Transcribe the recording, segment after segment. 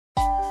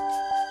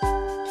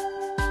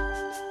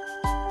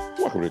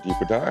Welcome to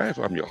Deeper Dive.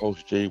 I'm your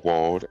host, Jay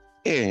Wald,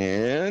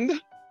 and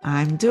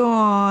I'm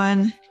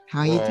Dawn.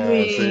 How you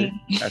doing? See,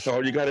 that's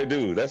all you got to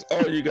do. That's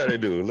all you got to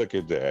do. Look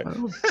at that.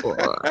 Oh, boy.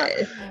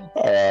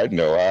 I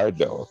know. All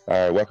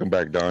right, welcome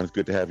back, Dawn. It's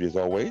good to have you as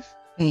always.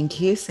 Thank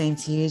you. Same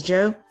to you,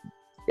 Joe.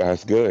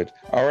 That's good.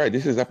 All right,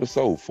 this is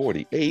episode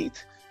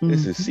 48.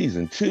 This is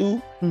season 2,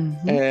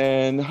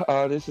 and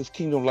this is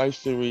Kingdom Life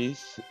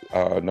Series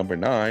number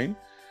 9.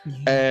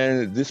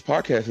 And this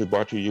podcast is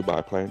brought to you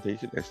by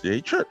Plantation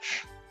SDA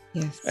Church.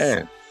 Yes.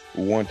 And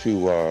we want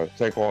to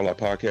thank all our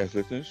podcast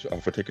listeners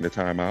for taking the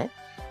time out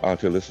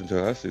to listen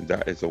to us, and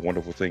that is a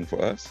wonderful thing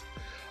for us.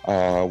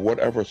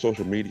 Whatever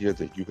social media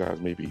that you guys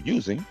may be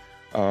using,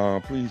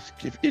 please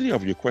give any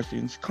of your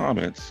questions,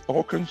 comments,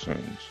 or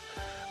concerns,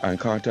 and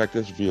contact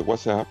us via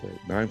WhatsApp at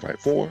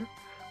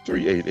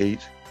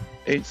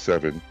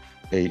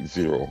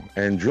 954-388-8780.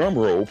 And drum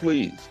roll,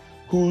 please.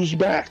 Who's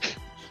back?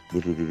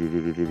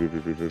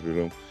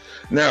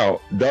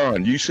 Now,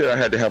 Don, you said I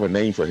had to have a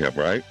name for him,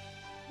 right?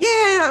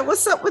 Yeah.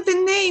 What's up with the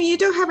name? You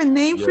don't have a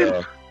name for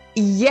him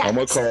yet.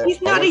 He's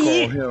not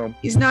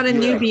a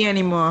newbie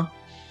anymore.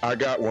 I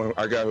got one.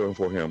 I got one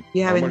for him.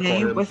 You have a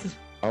name?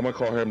 I'm gonna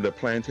call him the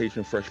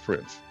Plantation Fresh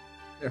Prince.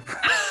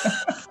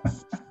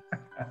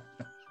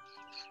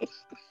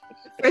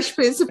 Fresh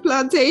Prince of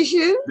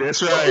Plantation?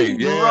 That's right.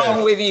 What's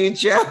wrong with you,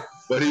 Joe?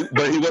 But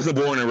he wasn't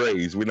born and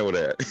raised. We know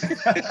that.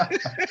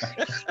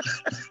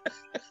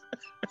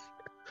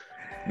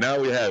 Now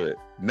we have it.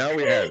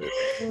 Okay.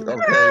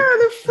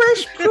 The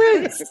Fresh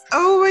Prince.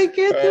 Oh my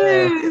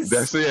goodness.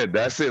 That's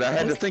it. I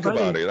had to think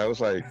about it. I was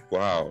like,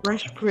 wow.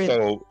 Fresh Prince.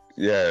 So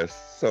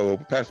yes. So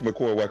Pastor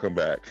McCoy, welcome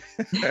back.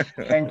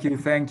 Thank you,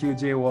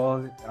 Jay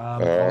Wald.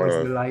 Always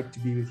a delight to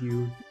be with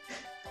you.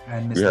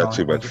 And Ms. We have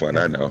too much fun.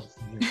 I know.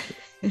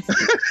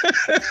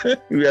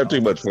 We have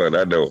too much fun.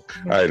 I know.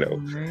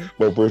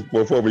 But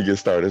before we get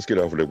started, let's get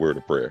off with a word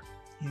of prayer.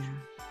 Yeah.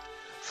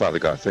 Father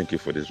God, thank you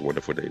for this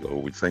wonderful day,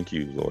 Lord. We thank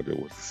you, Lord, that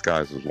the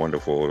skies is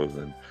wonderful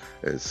and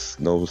there's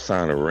no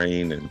sign of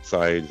rain in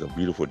sight. It's a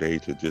beautiful day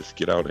to just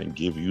get out and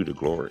give you the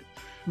glory,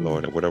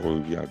 Lord. And whatever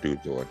we gotta do,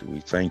 Lord, we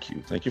thank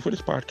you. Thank you for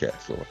this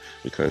podcast, Lord,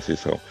 because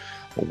it's a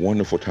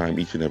wonderful time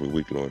each and every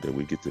week, Lord, that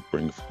we get to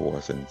bring for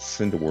us and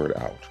send the word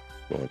out,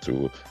 Lord,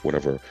 through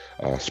whatever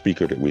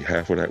speaker that we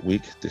have for that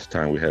week. This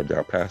time we have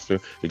our pastor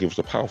to give us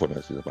a powerful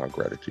message about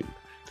gratitude.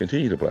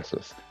 Continue to bless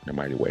us in a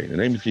mighty way. In the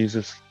name of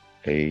Jesus,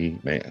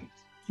 amen.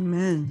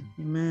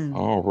 Amen.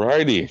 All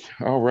righty.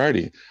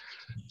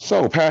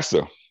 So,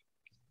 Pastor,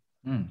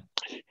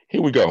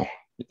 here we go.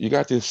 You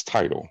got this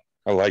title.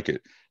 I like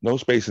it. No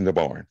Space in the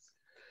Barn.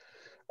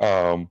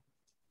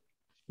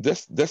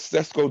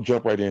 Let's go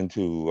jump right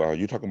into,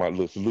 you're talking about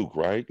Luke,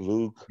 right?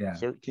 Luke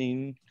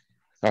 13,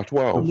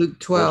 12. Luke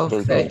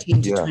 12,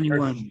 13 to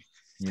 21.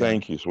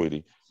 Thank you,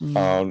 sweetie.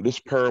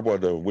 This parable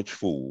of the rich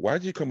fool. Why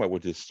did you come up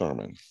with this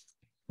sermon?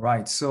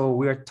 Right. So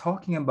we're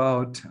talking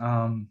about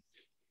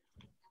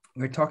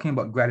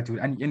gratitude,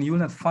 and you will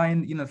not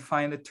find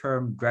the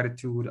term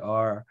gratitude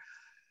or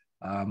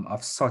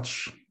of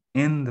such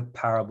in the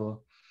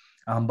parable,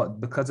 but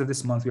because of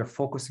this month we are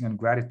focusing on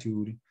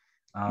gratitude.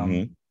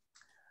 I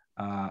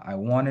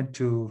wanted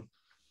to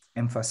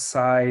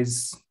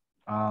emphasize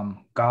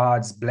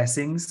God's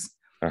blessings,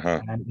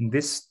 and in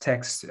this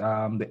text,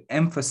 the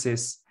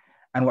emphasis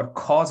and what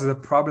causes a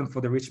problem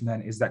for the rich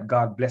man is that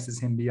God blesses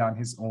him beyond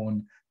his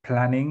own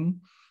planning,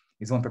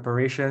 his own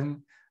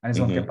preparation, and his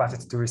own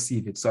capacity to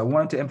receive it. So I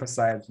wanted to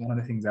emphasize one of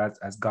the things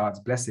as God's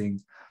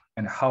blessings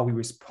and how we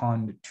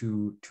respond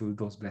to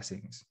those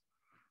blessings.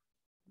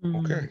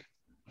 Okay.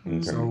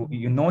 So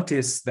you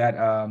notice that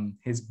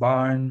his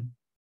barn,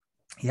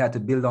 he had to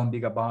build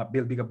bigger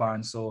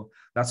barn. So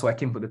that's why I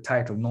came with the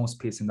title, No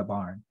Space in the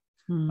Barn.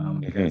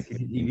 Because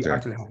he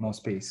actually had no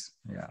space.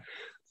 Yeah.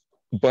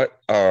 But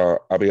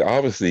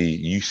obviously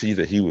you see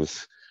that he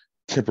was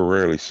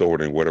temporarily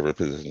sold in whatever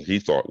position he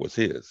thought was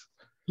his.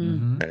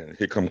 And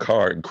here come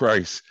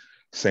Christ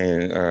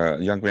saying,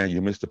 young man,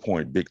 you missed the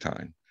point big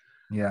time.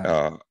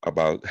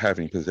 About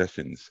having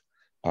possessions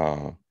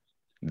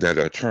that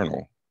are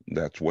eternal.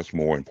 That's what's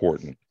more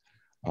important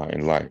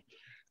in life.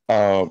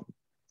 I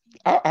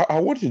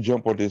wanted to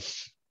jump on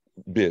this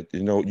bit.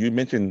 You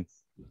mentioned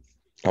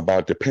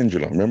about the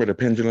pendulum. Remember the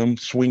pendulum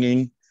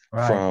swinging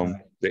from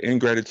the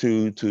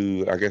ingratitude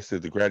to, I guess, to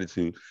the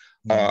gratitude.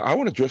 I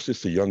want to address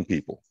this to young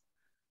people.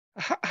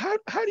 How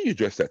do you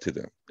address that to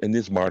them in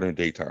this modern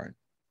day time?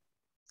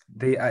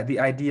 The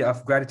idea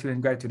of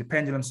gratitude, the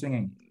pendulum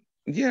swinging.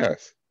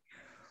 Yes.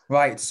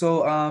 Right.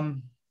 So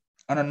on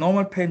a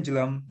normal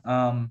pendulum,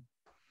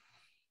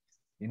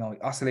 it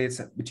oscillates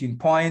between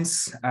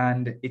points,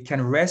 and it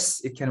can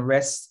rest.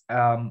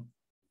 At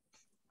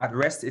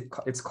rest,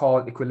 it's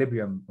called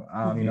equilibrium.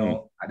 At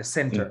the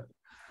center.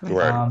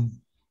 Right.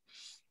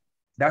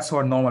 That's how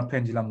a normal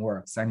pendulum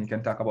works, and you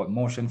can talk about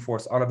motion,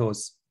 force, all of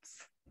those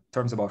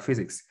terms about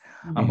physics.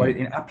 But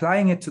in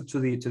applying it to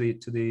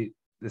the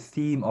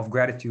theme of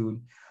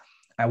gratitude,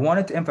 I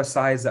wanted to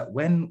emphasize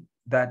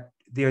that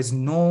there's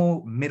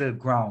no middle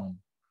ground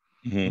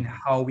in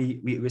how we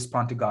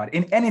respond to God.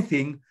 In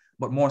anything,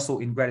 but more so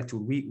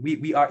ingratitude.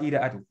 We are either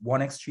at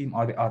one extreme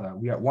or the other.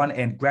 We are at one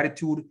end,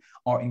 gratitude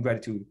or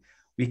ingratitude.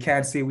 We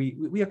can't say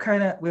we're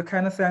kind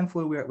of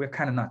thankful. We're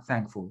kind of not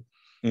thankful.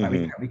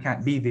 We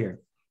can't be there.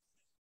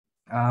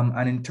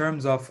 And in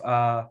terms of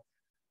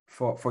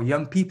for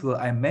young people,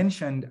 I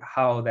mentioned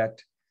how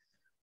that,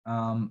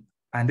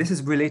 and this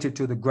is related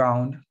to the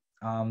ground,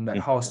 that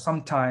how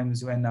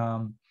sometimes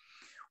when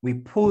we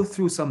pull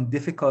through some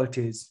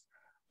difficulties,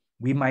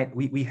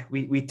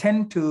 we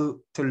tend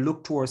to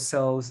look to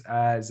ourselves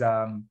as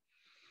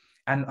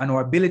and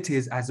our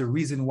abilities as a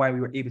reason why we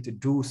were able to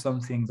do some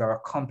things or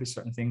accomplish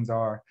certain things.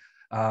 Or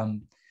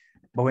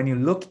but when you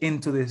look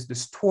into the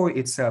story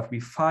itself,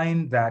 we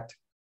find that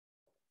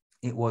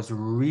it was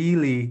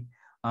really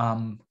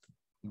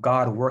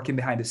God working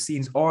behind the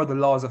scenes, or the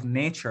laws of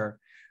nature,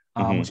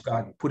 which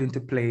God put into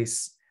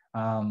place,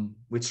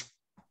 which,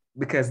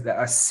 because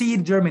a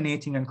seed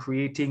germinating and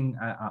creating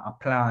a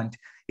plant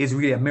is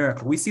really a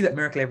miracle. We see that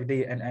miracle every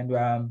day,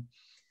 and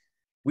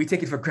we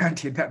take it for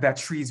granted that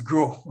trees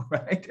grow,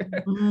 right?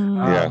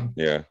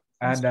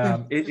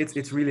 And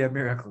it's really a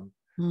miracle.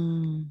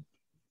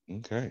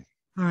 Okay.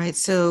 All right.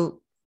 So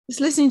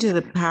just listening to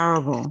the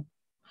parable,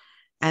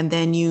 and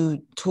then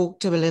you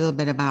talked a little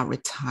bit about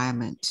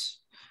retirement.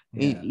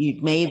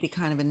 You made the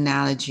kind of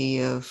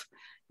analogy of,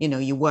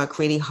 you work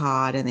really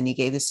hard, and then you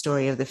gave the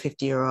story of the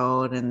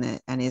 50-year-old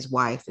and his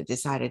wife that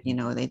decided,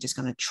 they're just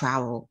going to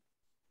travel.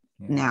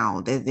 Now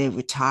they're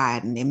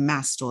retired and they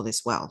amassed all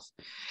this wealth.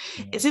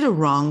 Is it a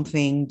wrong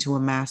thing to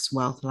amass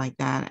wealth like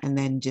that and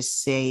then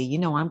just say,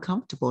 I'm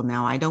comfortable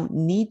now, I don't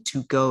need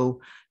to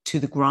go to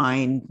the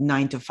grind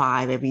 9 to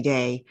 5 every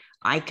day,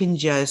 I can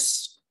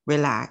just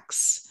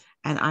relax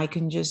and I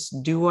can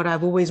just do what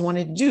I've always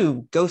wanted to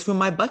do, go through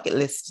my bucket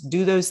list,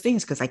 do those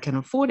things because I can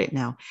afford it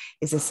now?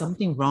 Is there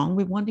something wrong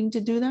with wanting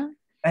to do that?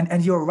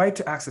 And you're right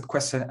to ask the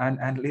question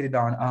and lay it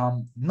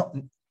down.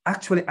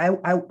 Actually,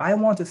 I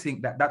want to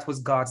think that was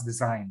God's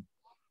design.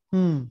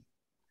 When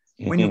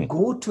you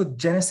go to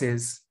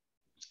Genesis,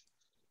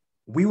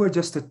 we were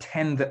just to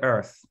tend the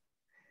earth,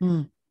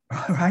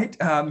 right?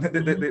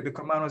 The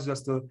command was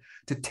just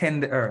to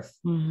tend the earth,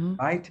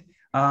 right?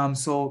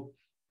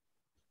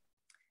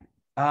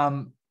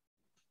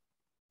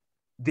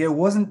 There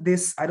wasn't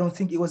this, I don't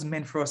think it was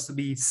meant for us to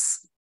be,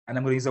 and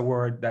I'm going to use a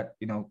word that,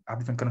 have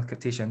different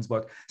connotations,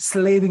 but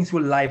slaving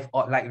through life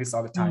like this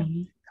all the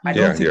time. I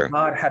don't think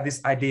God had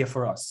this idea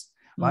for us,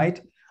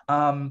 right?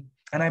 And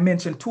I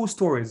mentioned 2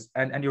 stories,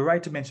 and you're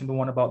right to mention the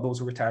one about those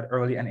who retired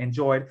early and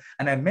enjoyed.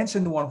 And I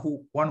mentioned the one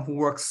who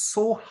worked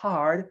so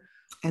hard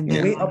and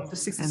way up to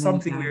 60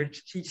 something, where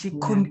she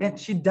couldn't, and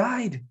she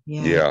died.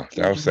 Yeah,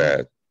 that was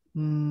sad.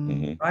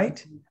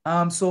 Right.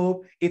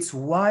 So it's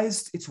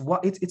wise. It's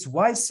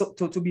wise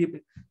to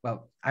be.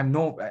 Well, I'm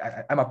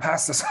a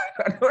pastor, so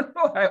I don't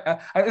know.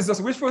 It's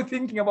just wishful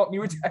thinking about me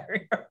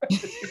retiring.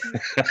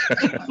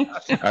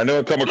 I know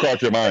it come across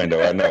your mind,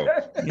 though. I know.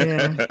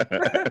 Yeah.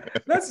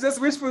 That's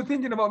just wishful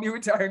thinking about me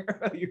retiring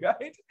early,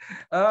 right?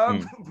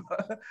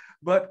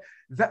 But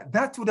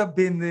that would have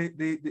been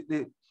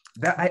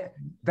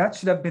that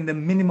should have been the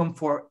minimum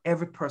for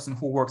every person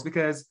who works,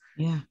 because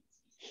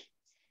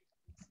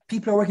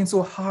people are working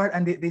so hard,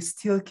 and they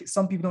still,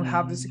 some people don't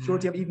have the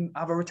security of even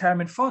have a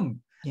retirement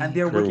fund, and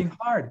they're working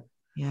hard.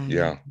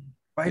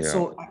 Right.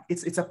 So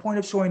it's a point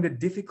of showing the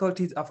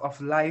difficulties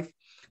of life,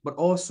 but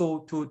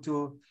also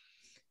to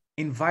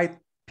invite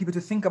people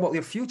to think about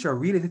their future,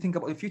 really to think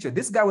about the future.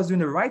 This guy was doing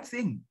the right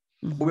thing,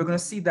 but we're going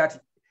to see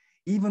that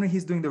even when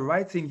he's doing the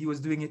right thing, he was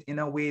doing it in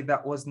a way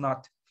that was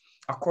not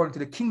according to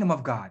the kingdom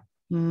of God.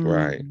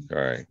 Right.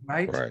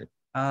 And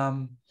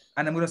I'm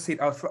going to say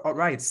it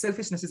outright.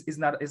 Selfishness is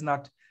not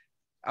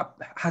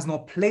has no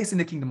place in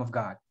the kingdom of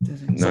God.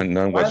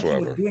 None whatsoever.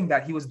 He was doing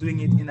that, he was doing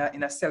it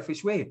in a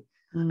selfish way.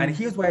 And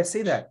here's why I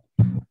say that.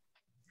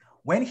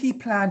 When he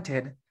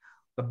planted,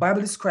 the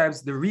Bible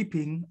describes the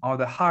reaping or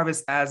the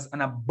harvest as an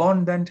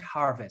abundant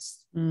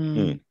harvest.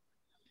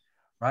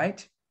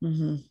 Right?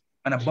 An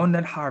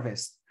abundant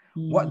harvest.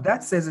 What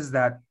that says is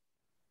that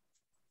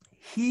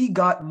he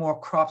got more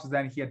crops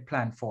than he had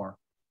planned for.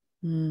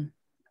 And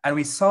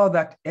we saw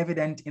that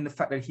evident in the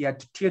fact that he had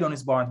to tear down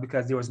his barns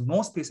because there was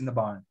no space in the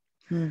barn.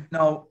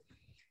 Now,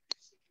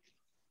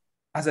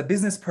 as a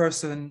business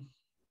person,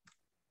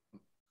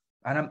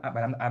 and I'm not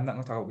going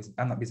to talk about business,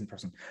 I'm not a business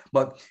person,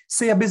 but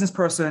say a business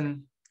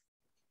person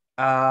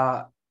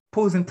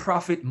pulls in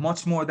profit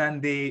much more than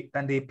they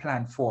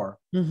planned for.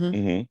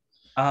 They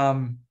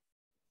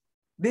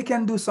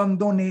can do some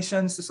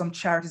donations to some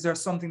charities or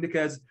something,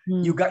 because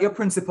you got your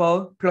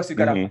principal plus you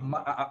got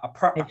a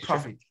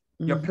profit.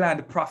 Your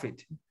planned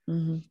profit.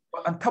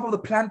 But on top of the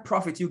planned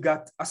profit, you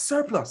got a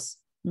surplus.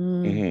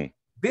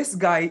 This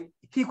guy,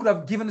 he could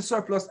have given the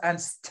surplus and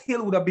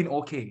still would have been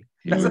okay.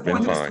 That's the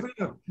point of this.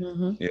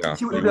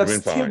 He would have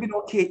still been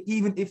okay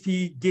even if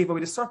he gave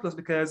away the surplus,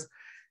 because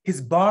his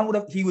barn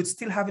he would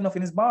still have enough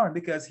in his barn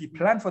because he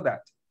planned for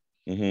that.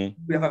 He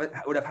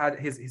would have had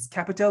his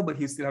capital, but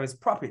he would still have his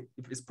profit.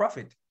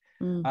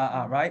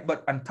 Right?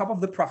 But on top of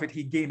the profit,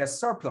 he gained a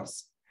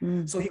surplus.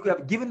 So he could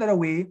have given that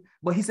away,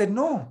 but he said,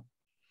 no,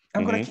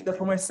 I'm going to keep that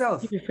for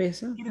myself. Keep it for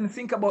yourself. He didn't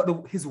think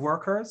about his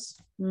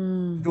workers,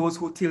 those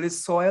who till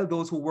his soil,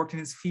 those who worked in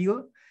his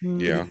field. He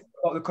didn't think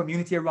about the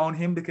community around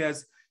him,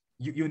 because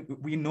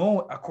we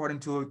know, according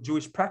to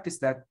Jewish practice,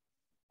 that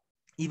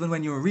even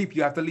when you reap,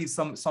 you have to leave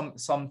some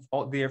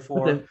out there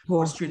for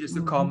strangers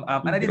to come.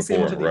 And I didn't say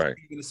much of this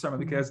in the sermon,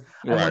 because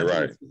I want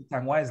to use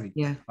time wisely.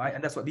 Yeah. Right.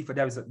 And that's what Deeper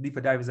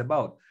Dive is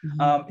about.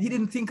 He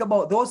didn't think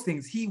about those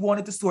things. He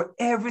wanted to store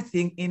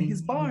everything in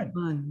his barn.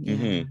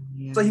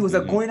 So he was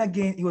going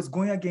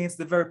against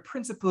the very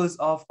principles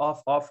of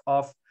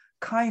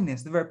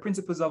kindness, the very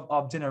principles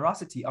of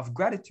generosity, of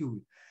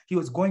gratitude. He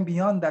was going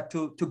beyond that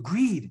to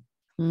greed,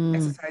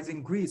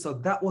 exercising greed. So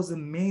that was a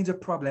major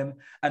problem.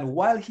 And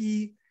while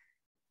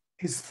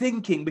his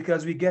thinking,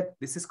 because we get,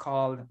 this is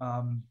called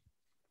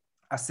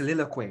a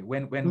soliloquy,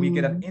 when we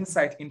get an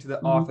insight into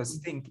the author's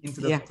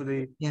into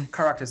the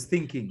character's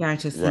thinking.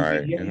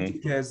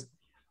 Because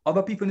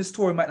other people in the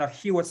story might not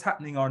hear what's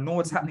happening or know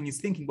what's happening in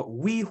his thinking, but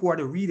we who are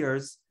the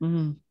readers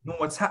know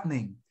what's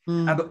happening.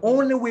 And the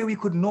only way we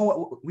could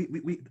know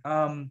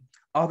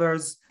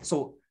others,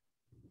 so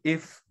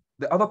if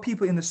the other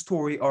people in the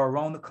story or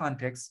around the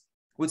context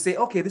would say,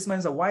 okay, this man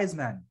is a wise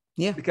man,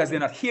 because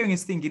they're not hearing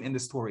his thinking in the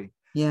story.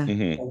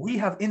 We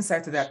have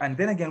insight to that, and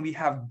then again we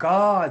have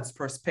God's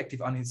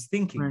perspective on his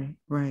thinking.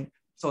 Right.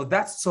 So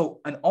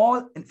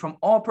from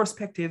all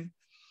perspective,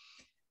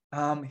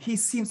 he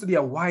seems to be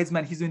a wise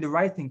man. He's doing the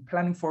right thing,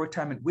 planning for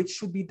retirement, which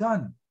should be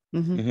done.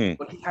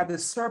 But he had the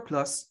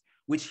surplus,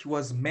 which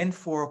was meant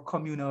for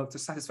to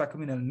satisfy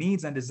communal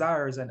needs and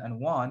desires and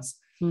wants.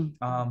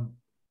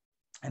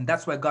 And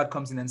that's why God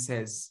comes in and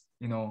says,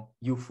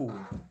 you fool.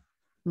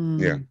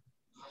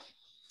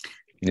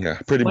 Yeah,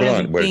 pretty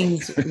blunt. But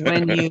things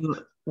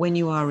when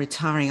you are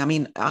retiring, I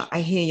mean,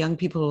 I hear young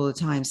people all the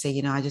time say,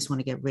 I just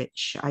want to get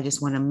rich. I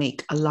just want to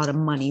make a lot of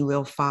money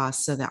real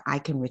fast so that I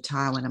can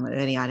retire when I'm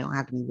early. I don't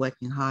have to be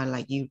working hard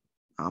like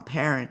our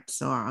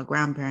parents or our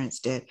grandparents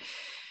did.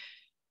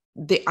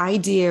 The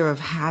idea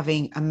of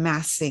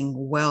amassing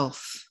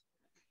wealth,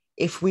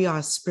 if we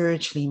are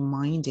spiritually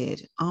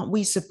minded, aren't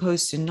we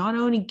supposed to not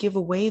only give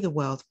away the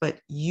wealth, but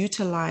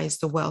utilize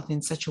the wealth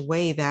in such a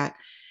way that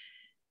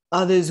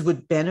others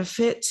would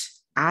benefit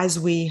as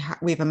we've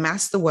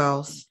amassed the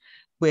wealth,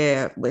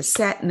 we're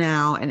set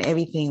now and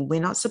everything. We're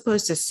not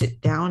supposed to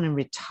sit down and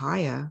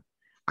retire.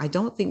 I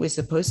don't think we're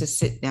supposed to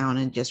sit down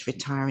and just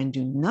retire and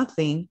do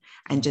nothing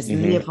and just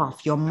live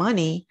off your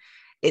money.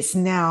 It's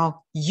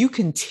now you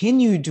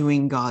continue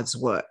doing God's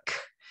work.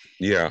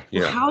 Yeah.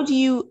 How do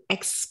you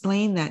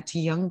explain that to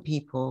young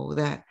people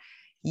that,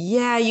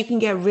 you can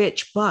get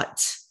rich,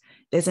 but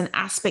there's an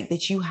aspect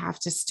that you have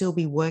to still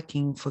be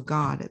working for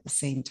God at the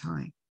same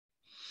time?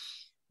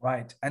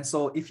 Right. And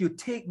so if you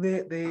take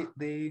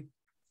the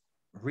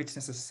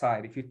richness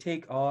aside, if you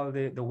take all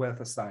the wealth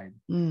aside,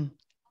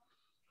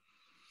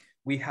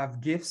 we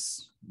have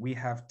gifts, we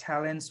have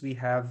talents, we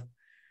have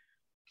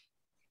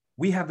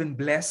been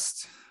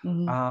blessed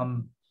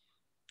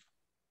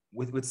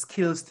with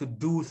skills to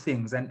do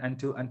things and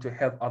to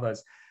help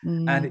others.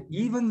 And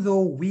even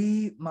though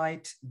we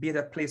might be at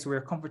a place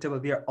where we're comfortable,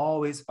 there are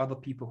always other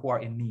people who are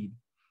in need,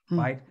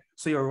 right?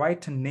 So you're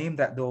right to name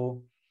that,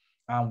 though.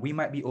 We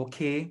might be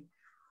okay.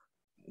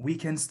 We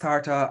can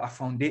start a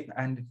foundation,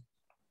 and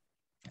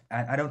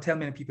I don't tell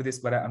many people this,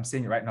 but I'm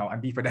saying it right now. I'm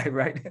Deeper Dive,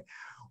 right?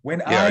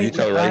 When I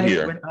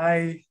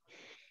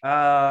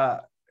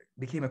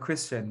became a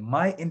Christian,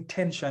 my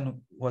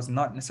intention was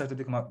not necessarily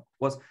to become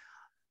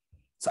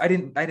so I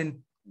didn't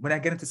when I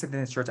get into sitting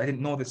in church, I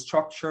didn't know the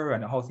structure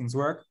and how things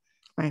work.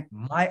 Right.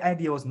 My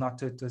idea was not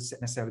to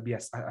necessarily be a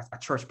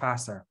church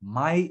pastor.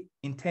 My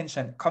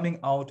intention coming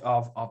out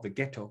of the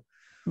ghetto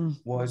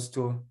was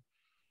to,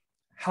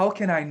 how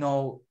can I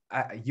now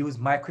use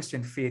my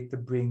Christian faith to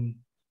bring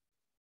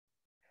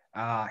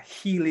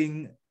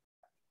healing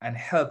and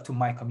help to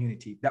my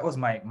community? That was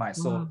my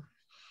so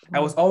I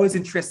was always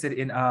interested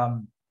in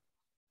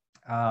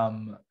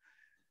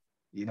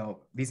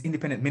these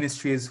independent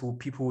ministries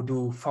people who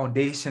do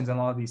foundations and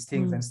all these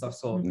things and stuff.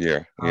 So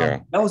that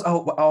was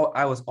how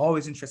I was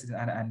always interested in,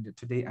 and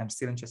today I'm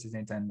still interested in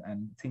it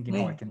and thinking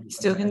how I can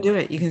still can do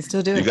it. You can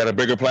still do it. You got a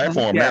bigger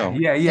platform now.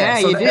 Yeah,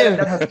 so you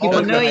do.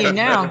 People know you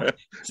now.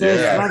 So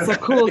that's a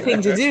cool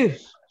thing to do.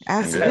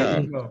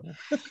 Absolutely.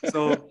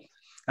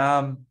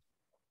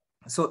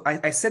 So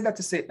I said that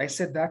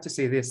to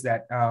say this,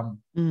 that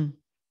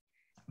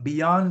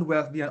beyond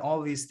wealth, beyond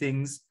all these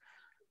things,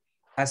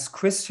 as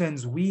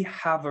Christians, we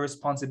have a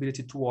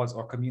responsibility towards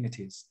our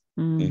communities,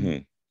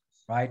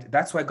 right?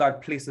 That's why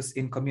God placed us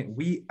in community.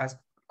 We, as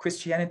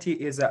Christianity,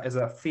 is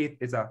a faith,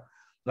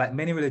 like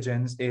many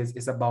religions,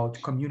 is about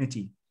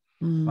community,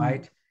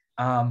 right?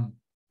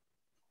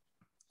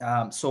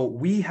 So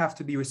we have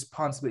to be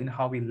responsible in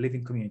how we live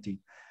in community,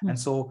 and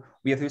so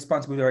we have to be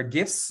responsible with our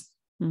gifts,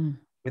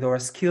 with our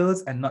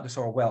skills, and not just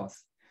our wealth.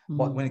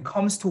 But when it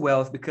comes to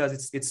wealth,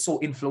 because it's so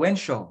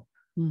influential,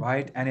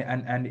 right?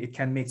 And it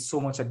can make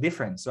so much a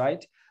difference,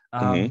 right?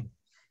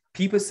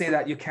 People say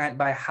that you can't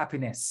buy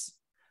happiness,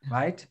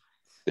 right?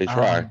 They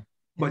try.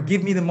 But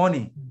give me the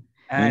money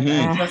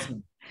and trust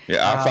me.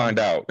 Yeah, I'll find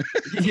out.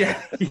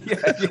 Yeah.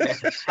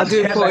 I'll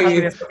do it for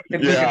you.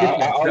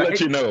 I'll let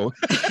you know.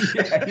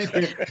 Yeah,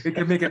 it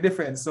can make a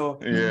difference. So,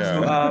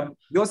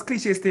 those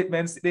cliche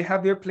statements, they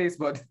have their place,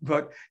 but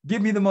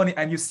give me the money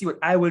and you see what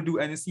I will do,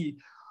 and you see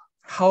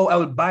how I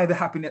will buy the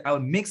happiness. I will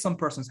make some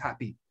persons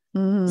happy.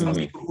 Some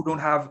people who don't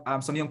have,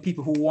 some young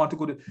people who want to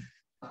go to,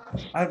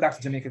 I went back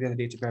to Jamaica the other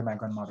day to bury my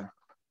grandmother.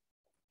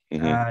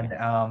 And,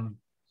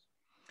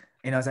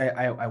 as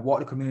I walk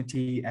the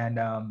community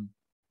and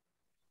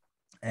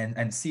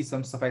see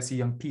some stuff, I see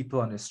young people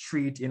on the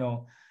street,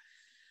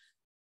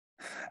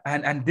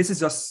 and this is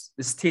just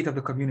the state of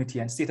the community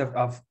and state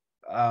of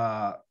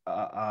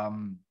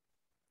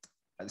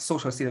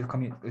social state of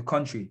the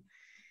country.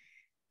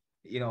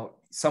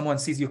 Someone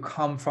sees you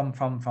come from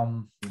of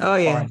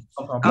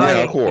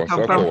course.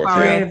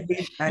 And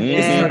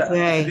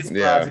this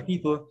the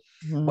people,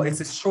 but it's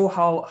to show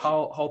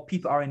how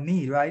people are in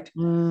need, right?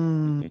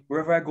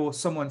 Wherever I go,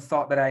 someone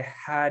thought that I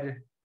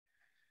had,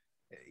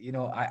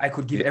 I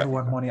could give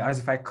everyone money as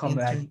if I come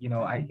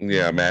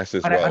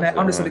masses. And I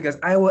understood because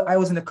I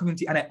was in the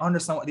community and I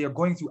understand what they are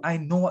going through. I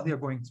know what they're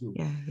going through.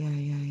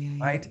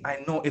 Right? I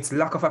know it's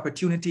lack of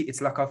opportunity,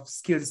 it's lack of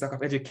skills, it's lack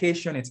of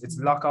education, it's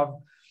lack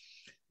of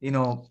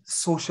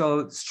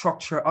social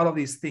structure, all of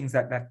these things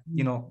that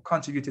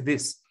contribute to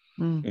this,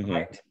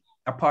 right?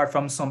 Apart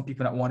from some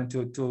people that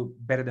wanted to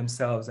better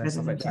themselves and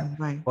stuff like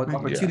that, but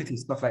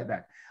opportunities, stuff like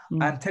that.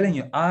 I'm telling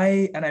you,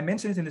 I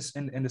mentioned it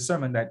in the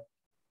sermon that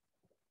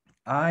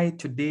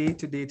today,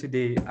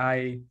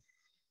 I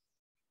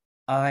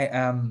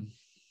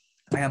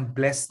am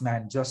blessed,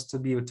 man, just to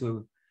be able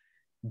to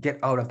get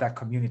out of that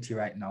community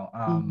right now.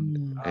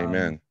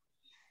 Amen.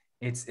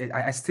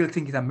 I still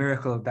think it's a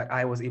miracle that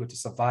I was able to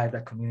survive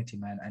that community,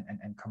 man,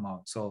 and come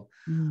out. So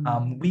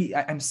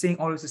I'm saying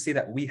all this to say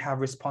that we have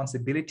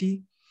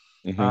responsibility.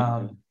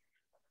 That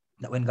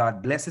when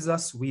God blesses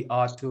us, we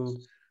ought to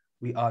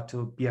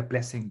be a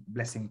blessing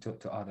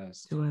to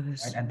others. Right?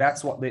 And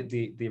that's what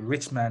the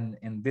rich man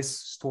in this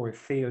story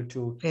failed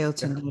to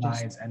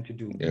recognize and to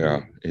do.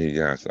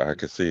 Yes, I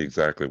can see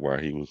exactly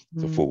why he was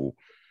the fool.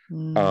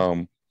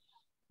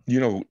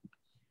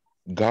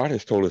 God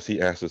has told us,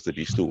 he asked us to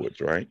be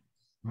stewards, right?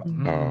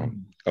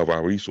 Of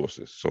our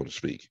resources, so to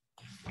speak,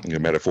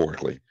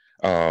 metaphorically.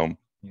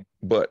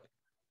 But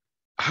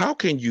how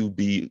can you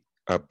be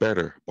a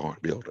better barn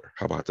builder?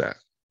 How about that?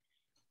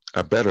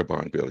 A better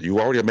barn builder. You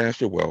already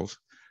amassed your wealth.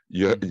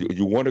 You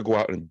want to go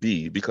out and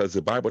be, because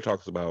the Bible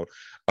talks about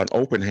an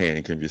open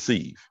hand can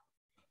receive.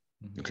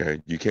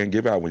 Okay, you can't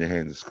give out when your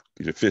hand is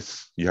your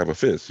fist. You have a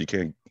fist. You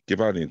can't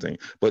give out anything.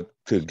 But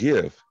to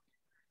give,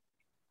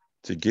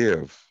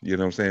 you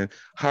know what I'm saying?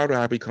 How do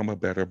I become a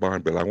better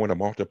barn builder? I want to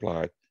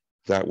multiply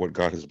that what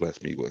God has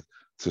blessed me with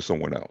to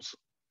someone else.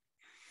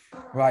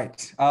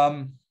 Right.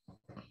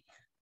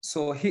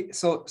 So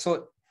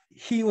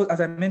he was, as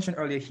I mentioned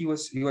earlier, he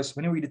was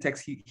when you read the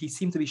text, he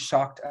seemed to be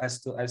shocked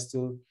as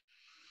to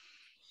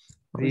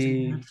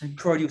the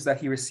produce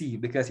that he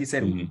received, because he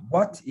said,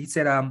 what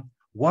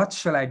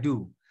shall I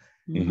do?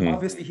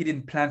 Obviously he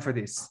didn't plan for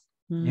this.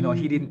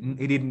 He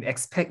didn't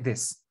expect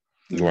this.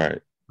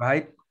 Right.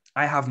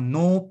 I have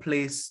no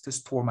place to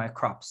store my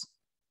crops.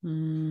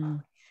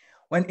 When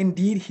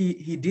indeed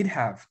he did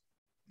have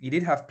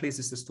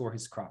places to store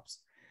his crops.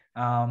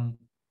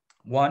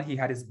 One, he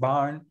had his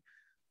barn,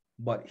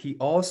 but he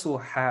also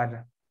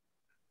had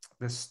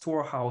the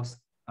storehouse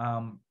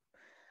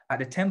at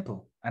the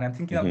temple. And I'm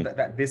thinking of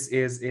that this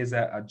is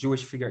a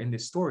Jewish figure in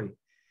this story.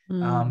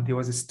 There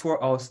was a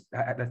storehouse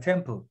at the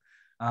temple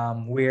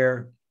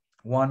where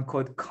one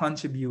could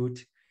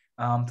contribute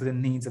to the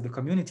needs of the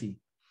community.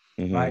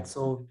 Right.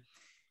 So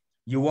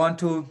you want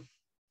to,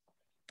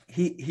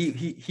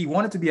 he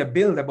wanted to be a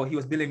builder, but he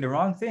was building the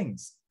wrong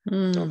things.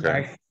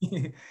 Right?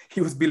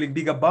 He was building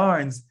bigger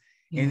barns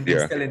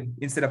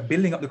instead of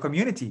building up the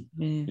community.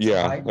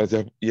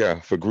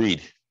 Right? For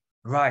greed.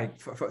 Right.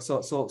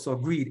 So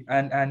greed.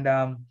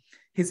 And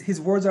his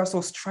words are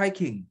so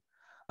striking.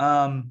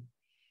 I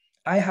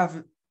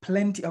have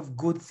plenty of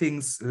good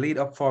things laid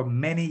up for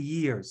many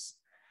years.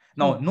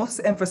 Now, notice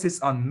the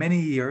emphasis on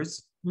many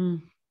years.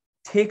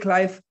 Take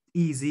life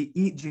easy,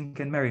 eat,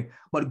 drink, and marry.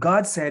 But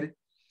God said,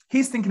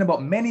 he's thinking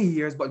about many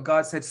years, but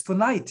God said,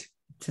 tonight.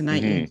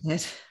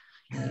 Yes.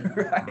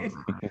 Right?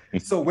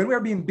 So when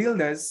we're being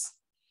builders,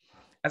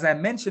 as I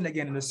mentioned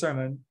again in the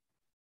sermon,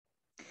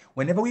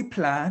 whenever we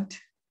plant,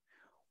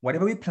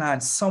 whatever we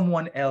plant,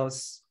 someone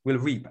else will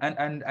reap.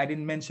 And I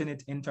didn't mention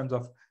it in terms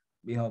of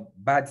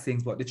bad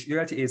things, but the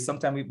reality is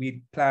sometimes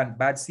we plant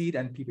bad seed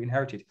and people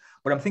inherit it.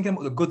 But I'm thinking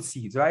about the good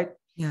seeds, right?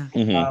 Yeah.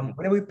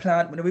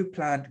 Whenever we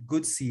plant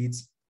good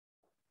seeds,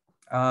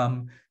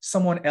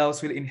 someone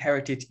else will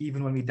inherit it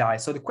even when we die.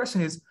 So the question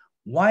is,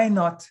 why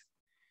not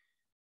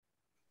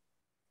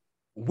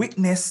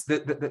witness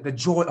the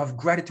joy of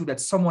gratitude that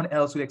someone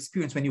else will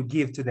experience when you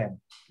give to them,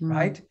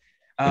 right?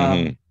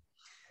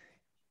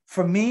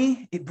 For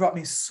me, it brought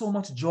me so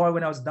much joy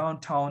when I was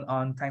downtown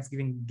on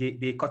Thanksgiving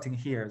Day cutting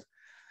hairs.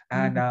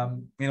 And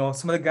you know,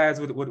 some of the guys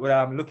would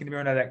look in the mirror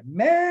and they're like,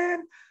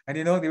 man, and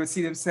you know, they would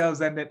see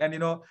themselves and you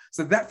know,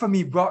 so that for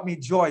me brought me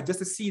joy, just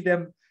to see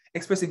them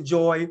expressing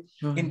joy,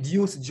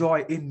 induce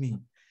joy in me.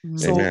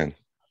 So Amen.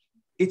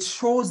 it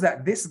shows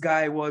that this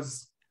guy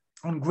was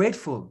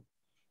ungrateful,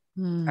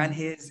 and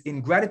his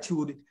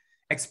ingratitude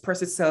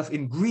expressed itself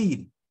in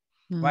greed,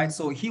 right?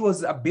 So he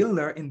was a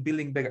builder in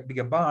building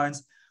bigger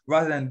barns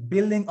rather than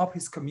building up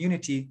his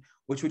community,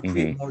 which would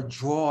create more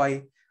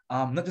joy,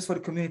 not just for the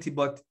community,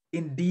 but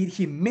indeed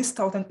he would miss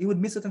out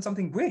on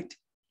something great.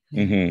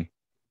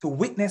 To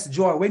witness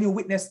joy. When you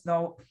witness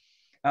now,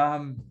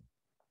 I'm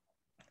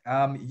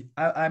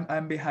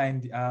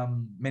behind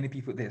many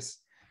people this,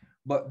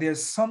 but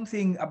there's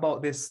something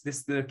about this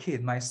little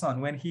kid, my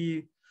son, when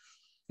he,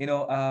 you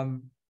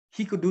know,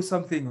 he could do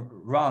something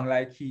wrong,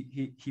 like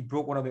he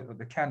broke one of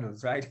the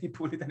candles, right? He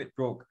pulled it and it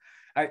broke.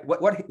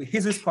 What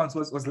his response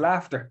was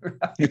laughter.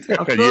 Of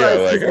course,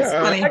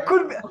 I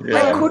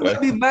couldn't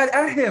be mad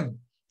at him.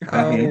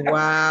 Oh,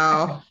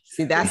 wow.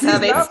 See, that's how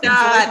they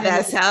start.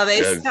 That's how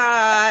they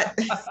start.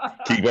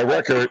 Keep a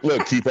record.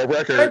 Look, keep a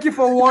record. Thank you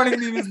for warning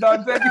me, Ms.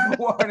 Don. Thank you for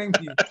warning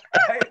me.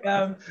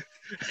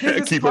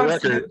 His keep a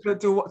response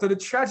to the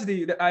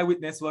tragedy that I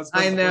witnessed was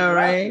I know,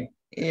 right?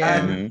 Yeah.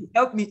 And he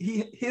helped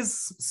me. His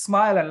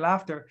smile and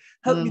laughter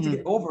helped me to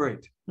get over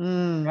it,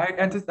 right?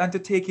 And to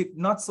take it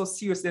not so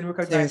seriously and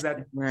recognize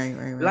that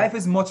life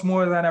is much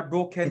more than a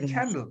broken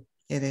candle.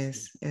 It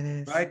is.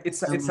 Right?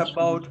 It's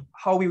about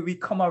how we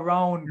come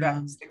around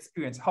that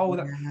experience, how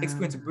that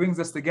experience brings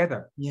us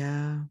together.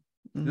 Yeah.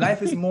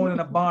 Life is more than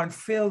a barn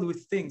filled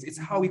with things. It's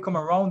how we come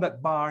around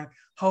that barn,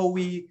 how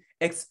we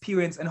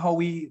experience and how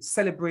we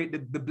celebrate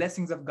the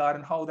blessings of God,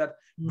 and how that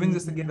brings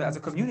us together as a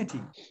community.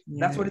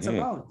 That's what it's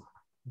about.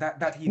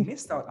 That he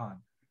missed out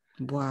on.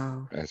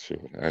 Wow. That's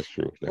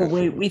true.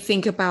 We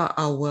think about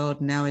our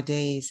world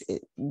nowadays.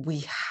 We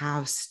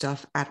have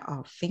stuff at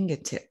our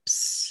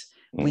fingertips.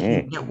 We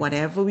can get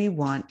whatever we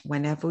want,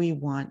 whenever we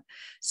want.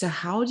 So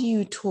how do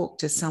you talk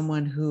to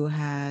someone who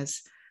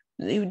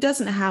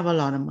doesn't have a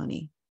lot of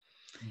money,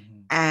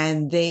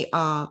 and they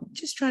are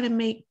just trying to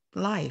make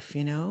life,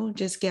 you know,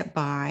 just get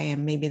by,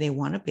 and maybe they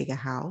want a bigger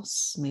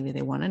house, maybe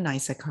they want a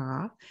nicer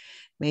car,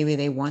 maybe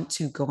they want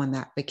to go on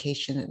that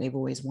vacation that they've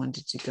always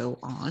wanted to go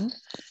on.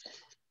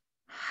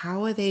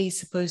 How are they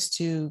supposed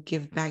to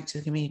give back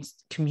to the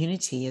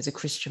community as a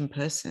Christian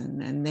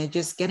person, and they're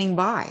just getting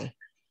by?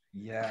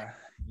 Yeah.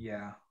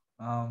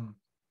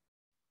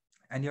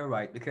 And you're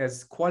right,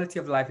 because quality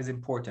of life is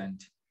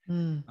important.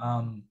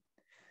 And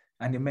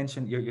you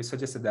mentioned, you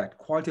suggested that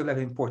quality of life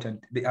is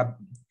important.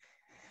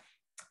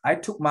 I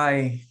took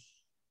and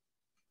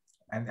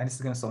this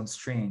is going to sound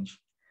strange,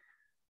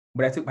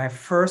 but I took my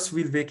first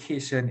real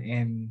vacation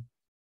in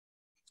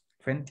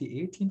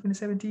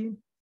 2017.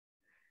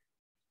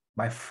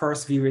 My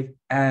first VRIC.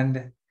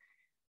 And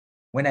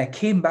when I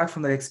came back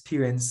from that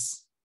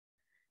experience,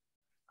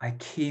 I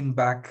came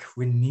back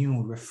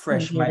renewed,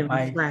 refreshed.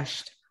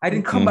 Refreshed. I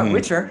didn't come back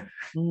richer,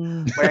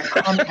 but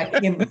I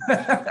came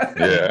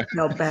better.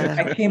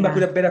 I came back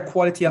with a better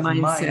quality of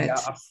mindset, mind,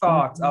 of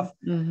thought, of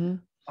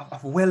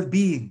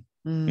well-being,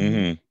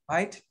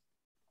 right?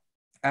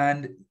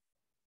 And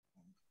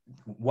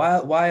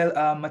while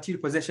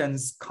material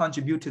possessions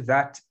contribute to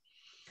that,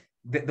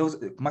 those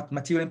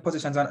material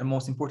possessions aren't the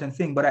most important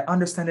thing, but I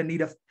understand the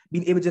need of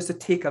being able just to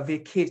take a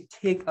vacation.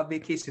 Take a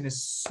vacation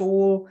is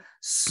so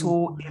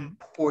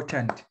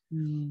important.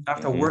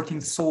 After working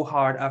so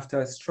hard,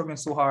 after struggling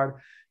so hard,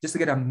 just to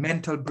get a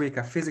mental break,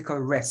 a physical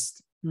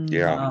rest,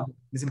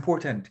 is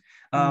important.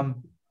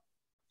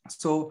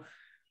 So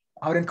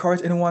I would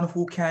encourage anyone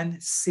who can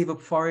save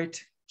up for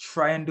it,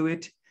 try and do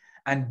it,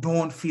 and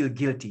don't feel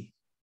guilty.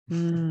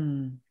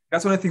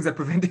 That's one of the things that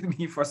prevented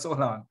me for so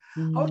long.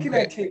 How can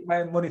I take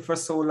my money for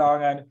so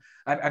long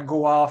and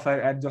go off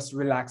and just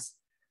relax?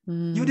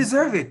 You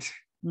deserve it.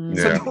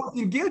 So don't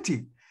feel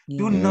guilty.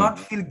 Do not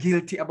feel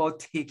guilty about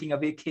taking a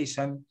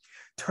vacation,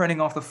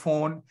 turning off the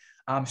phone,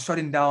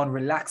 shutting down,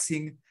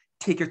 relaxing.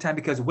 Take your time,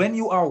 because when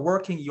you are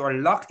working, you are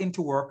locked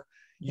into work.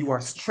 You are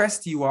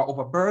stressed. You are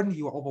overburdened.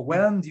 You are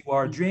overwhelmed. You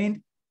are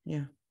drained.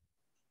 Yeah.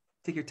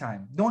 Take your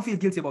time. Don't feel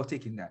guilty about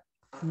taking that.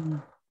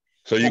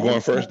 So you're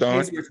going first, Don?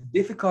 It's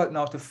difficult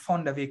now to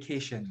fund a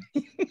vacation.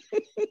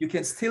 You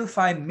can still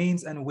find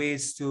means and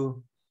ways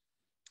to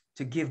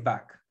give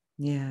back.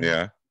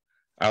 Yeah.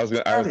 I was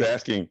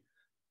asking.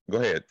 Go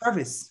ahead.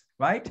 Service,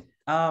 right?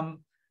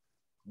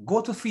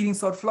 Go to Feeding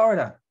South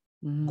Florida.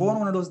 Go on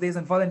one of those days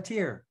and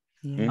volunteer.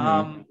 When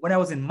I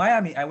was in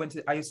Miami,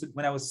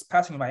 when I was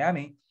passing in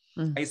Miami,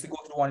 I used to go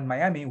to the one in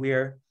Miami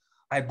where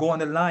I go on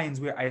the lines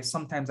where I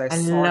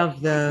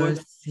love those.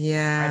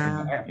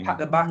 I pack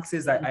the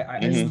boxes, I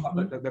stock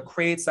the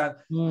crates, and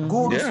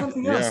go do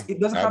something else. It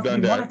doesn't have to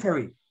be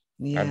monetary.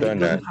 I've done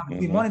that. It doesn't have to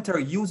be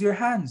monetary. Use your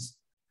hands.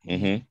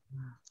 Right?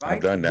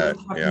 I've done that. It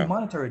doesn't have to be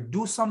monetary.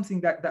 Do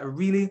something that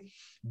really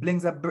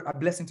brings a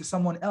blessing to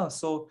someone else.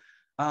 So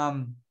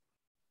there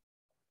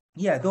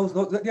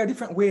are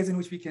different ways in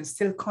which we can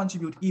still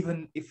contribute,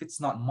 even if it's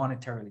not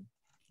monetarily.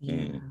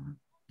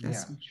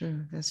 That's so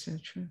true. That's so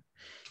true.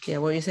 Yeah,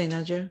 what were you saying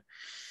now, Joe?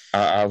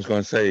 I was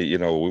going to say, we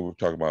were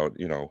talking about,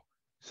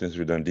 since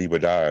we've done deeper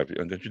dive,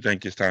 don't you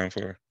think it's time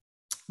for?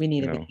 We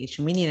need a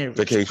vacation. We need a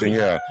vacation.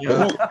 Yeah. Who's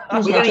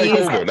we're going to take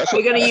over?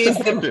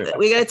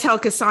 We're going to tell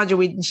Cassandra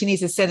she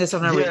needs to send us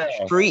on a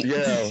retreat.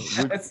 Yeah.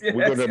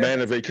 We're going to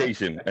demand a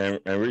vacation, and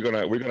we're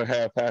gonna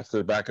have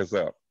Pastor back us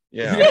up.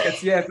 Yeah.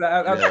 Yes.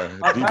 I'll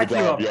back you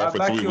up. I'll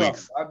back you up.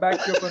 I'll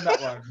back you up on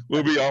that one.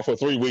 We'll be off for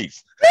 3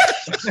 weeks.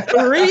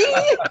 3?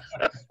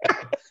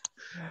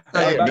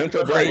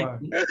 Mental break.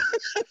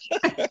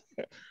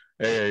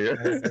 Hey,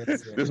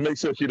 just make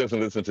sure she doesn't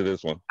listen to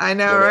this one. I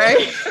know,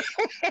 right?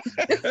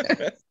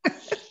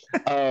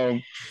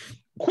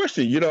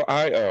 Question.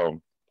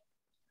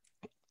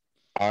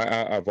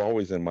 I've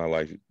always in my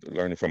life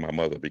learning from my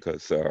mother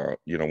because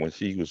when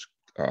she was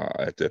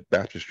at the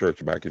Baptist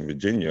church back in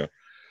Virginia,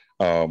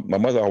 my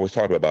mother always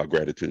talked about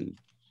gratitude.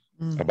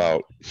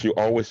 She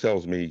always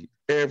tells me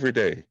every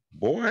day,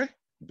 boy,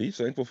 be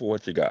thankful for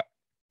what you got.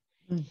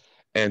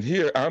 And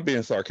here I'm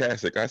being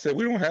sarcastic. I said,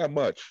 we don't have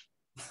much.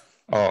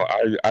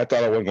 I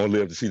thought I wasn't going to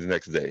live to see the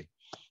next day.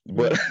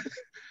 But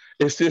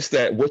it's just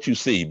that what you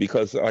see,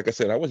 because like I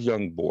said, I was a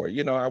young boy,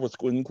 I was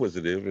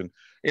inquisitive and,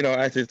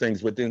 I did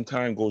things, but then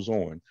time goes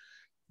on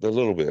a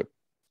little bit.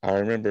 I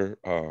remember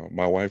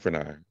my wife and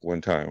I,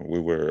 one time, we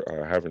were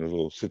having a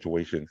little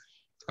situation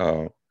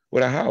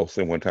with our house.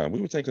 And one time we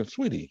were thinking,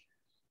 sweetie,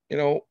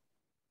 wow,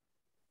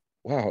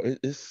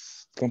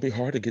 it's going to be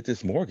hard to get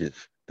this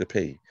mortgage to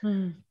pay.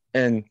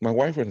 And my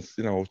wife was,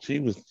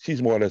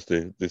 she's more or less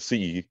the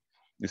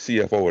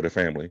CFO of the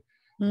family.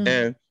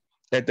 And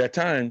at that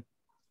time,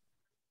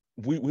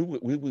 we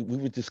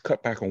would just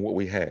cut back on what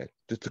we had,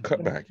 just to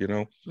cut back,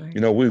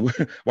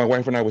 Right. My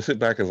wife and I would sit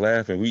back and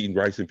laugh, and we eating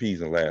rice and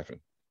peas and laughing.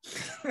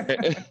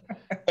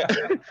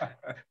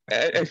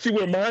 and she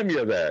would remind me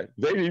of that.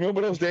 They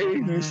remember those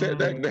days we sat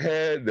back and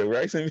had the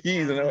rice and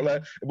peas and all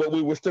that, but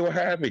we were still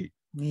happy.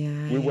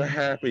 We were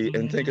happy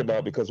and think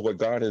about, because what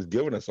God has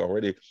given us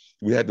already,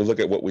 we had to look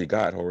at what we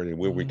got already,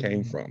 where we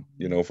came from,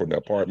 from the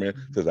apartment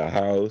to the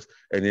house.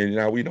 And then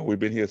now we've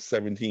been here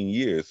 17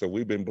 years, so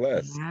we've been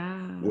blessed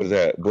with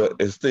that. But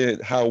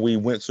instead, how we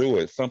went through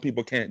it, some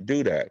people can't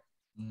do that.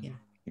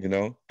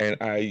 And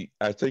I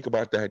think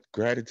about that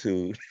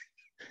gratitude,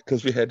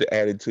 because we had the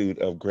attitude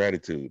of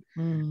gratitude.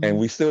 And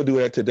we still do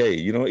that today,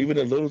 even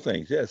the little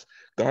things. Yes,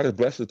 God has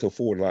blessed us to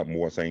afford a lot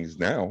more things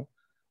now.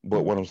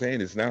 But what I'm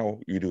saying is, now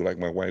you do like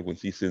my wife when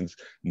she sends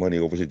money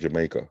over to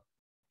Jamaica.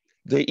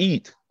 They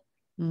eat,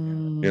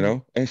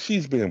 and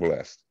she's being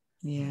blessed.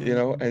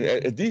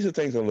 And these are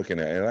things I'm looking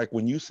at. And like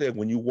when you said,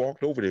 when you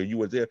walked over there, you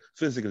were there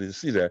physically to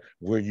see that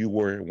where you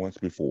were once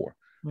before.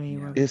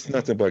 It's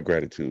nothing but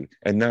gratitude.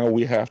 And now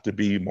we have to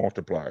be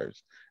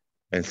multipliers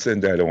and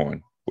send that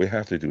on. We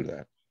have to do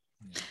that.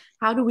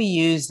 How do we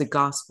use the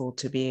gospel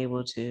to be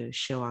able to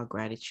show our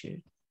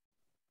gratitude?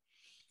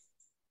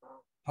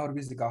 How do we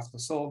use the gospel?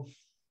 So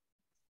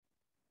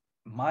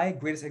my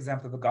greatest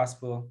example of the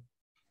gospel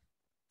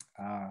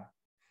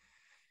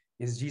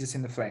is Jesus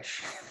in the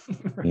flesh.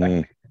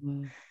 Right?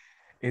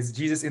 Is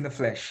Jesus in the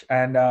flesh.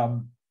 And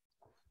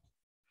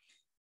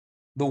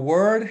the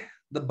word,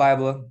 the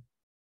Bible,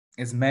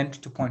 is meant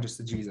to point us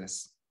to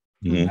Jesus.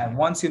 And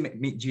once you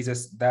meet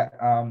Jesus,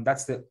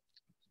 that's the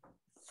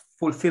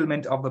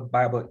fulfillment of the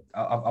Bible,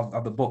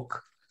 of the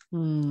book.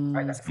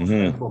 Right? That's the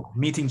fulfillment of the book,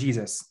 meeting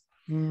Jesus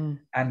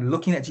and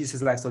looking at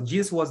Jesus' life. So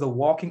Jesus was the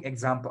walking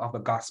example of the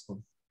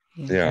gospel.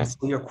 Yeah.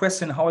 So your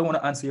question, how I want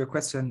to answer your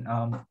question,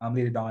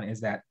 Lady Dawn,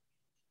 is that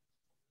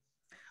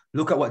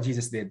look at what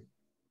Jesus did.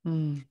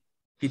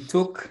 He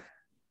took,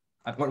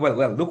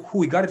 look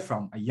who he got it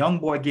from. A young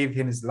boy gave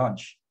him his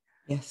lunch.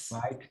 Yes.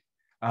 Right.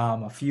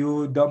 A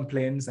few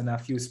dumplings and a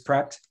few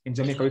sprat. In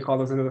Jamaica, we call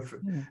those little,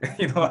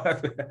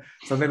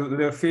 so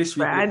little fish.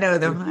 I know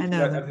them.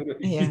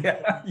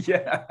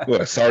 Yeah.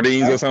 What,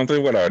 sardines or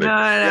something? What are they?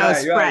 No,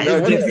 sprat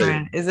is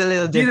different. It's a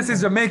little different. Jesus is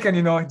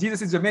Jamaican,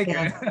 Jesus is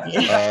Jamaican.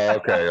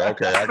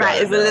 Okay.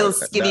 Sprat is a little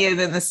skinnier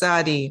than the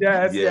sardine.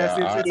 Yes.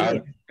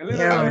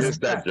 I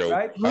missed that joke.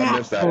 Right? I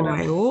missed that. And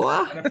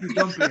a few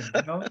dumplings,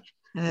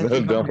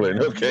 Little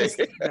dumpling, okay.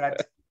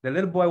 The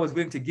little boy was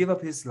willing to give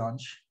up his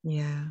lunch.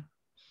 Yeah.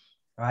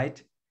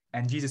 Right?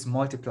 And Jesus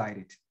multiplied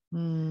it.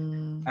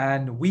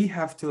 And we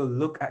have to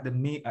look at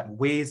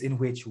ways in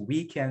which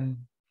we can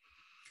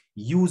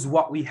use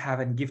what we have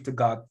and give to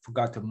God for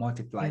God to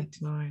multiply it.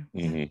 Right?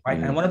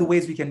 And one of the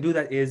ways we can do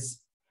that is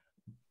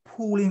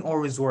pooling our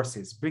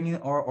resources, bringing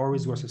our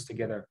resources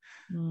together.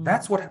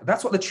 That's what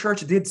the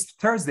church did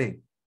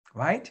Thursday,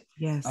 right?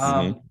 Yes.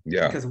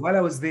 Because while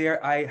I was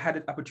there, I had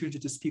an opportunity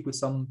to speak with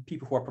some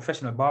people who are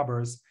professional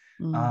barbers.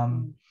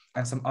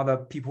 And some other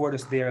people who are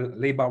just there,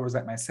 lay barbers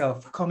like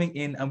myself, coming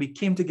in, and we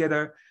came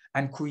together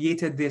and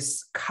created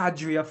this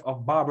cadre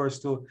of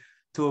barbers to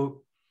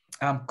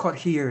cut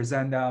hairs,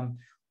 and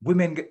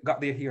women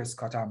got their hairs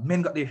cut,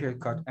 men got their hair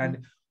cut,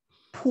 and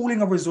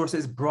pooling of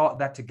resources brought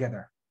that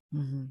together,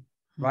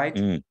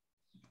 right?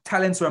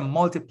 Talents were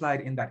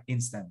multiplied in that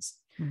instance.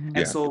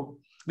 And so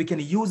we can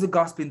use the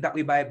gospel in that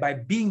way by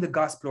being the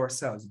gospel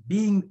ourselves,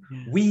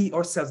 we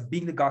ourselves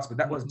being the gospel.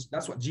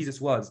 That's what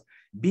Jesus was,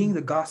 being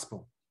the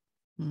gospel,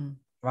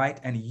 right?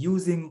 And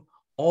using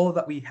all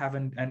that we have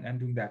and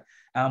doing that.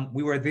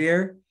 We were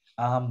there.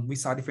 We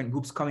saw different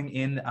groups coming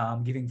in,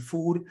 giving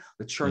food.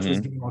 The church was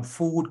giving out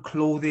food,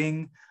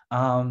 clothing,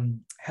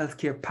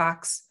 healthcare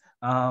packs.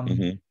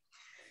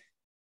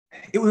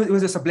 It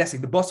was just a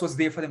blessing. The bus was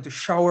there for them to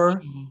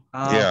shower.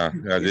 I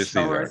did see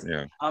that.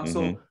 Yeah.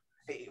 So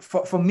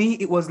for me,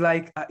 it was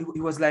like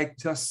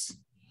just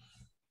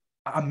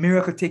a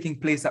miracle taking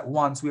place at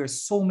once, where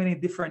so many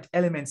different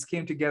elements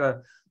came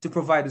together to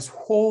provide this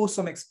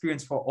wholesome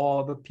experience for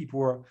all the people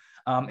who were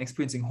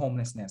experiencing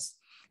homelessness.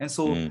 And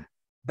so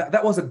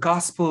that was a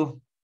gospel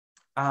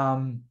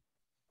in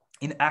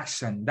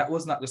action. That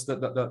was not just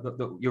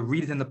the you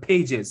read it in the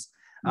pages.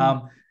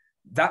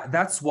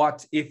 That's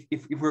what if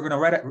we're gonna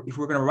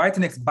write the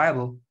next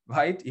Bible,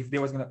 right? If there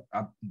was gonna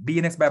be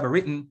a next Bible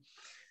written,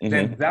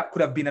 then that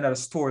could have been another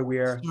story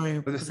where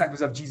the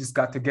disciples of Jesus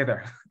got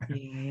together.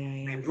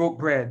 They broke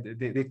bread,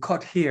 they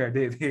cut hair,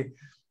 they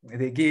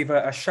gave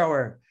a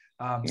shower,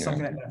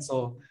 something like that.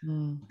 So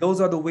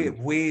those are the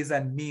ways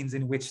and means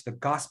in which the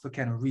gospel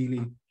can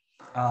really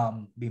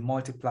be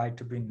multiplied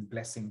to bring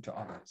blessing to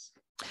others.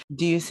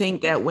 Do you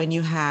think that when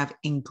you have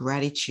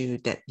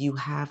ingratitude that you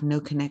have no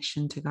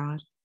connection to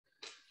God?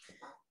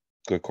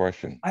 Good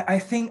question. I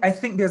think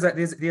there's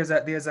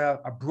a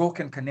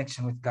broken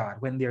connection with God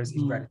when there's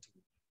ingratitude,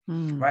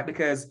 right?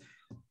 Because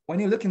when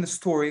you look in the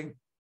story,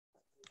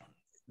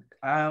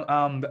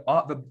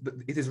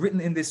 it is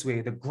written in this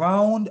way: the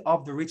ground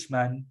of the rich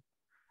man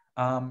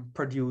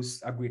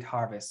produced a great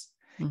harvest.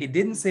 It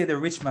didn't say the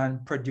rich man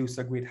produced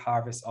a great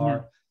harvest,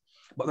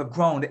 but the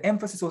ground. The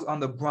emphasis was on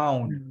the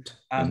ground,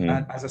 and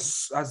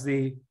as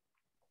the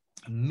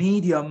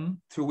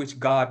medium through which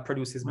God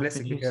produced His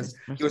blessing, because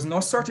there was no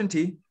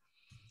certainty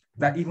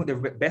that even the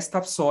best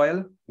of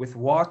soil, with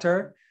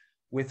water,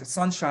 with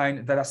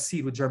sunshine, that a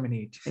seed would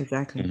germinate.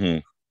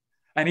 Exactly.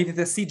 And even if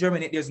the seed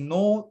germinate, there's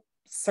no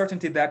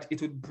certainty that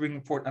it would bring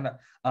forth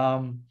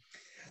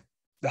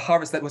the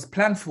harvest that was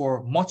planned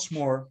for, much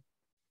more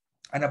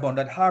an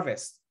abundant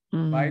harvest,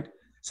 right?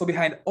 So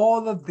behind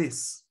all of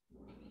this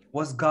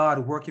was God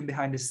working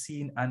behind the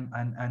scene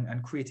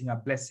and creating a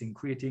blessing,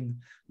 creating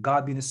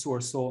God being the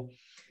source. So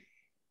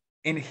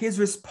in His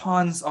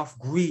response of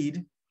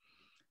greed,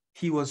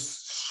 He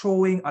was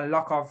showing a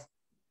lack of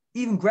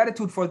even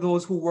gratitude for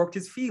those who worked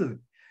His field.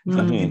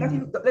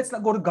 Let's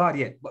not go to God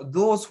yet, but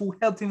those who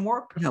helped Him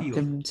work the helped field.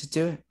 Him to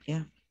do it.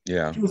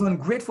 He was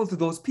ungrateful to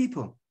those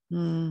people.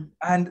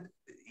 And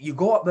you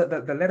go up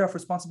the ladder of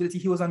responsibility,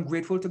 He was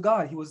ungrateful to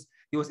God. He was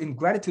in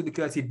gratitude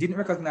because he didn't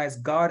recognize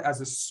God as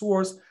the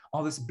source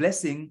of this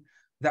blessing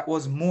that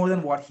was more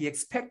than what he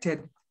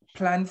expected,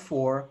 planned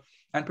for,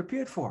 and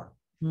prepared for.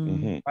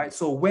 Right.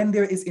 So when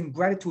there is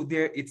ingratitude,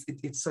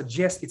 it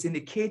suggests, it's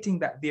indicating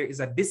that there is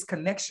a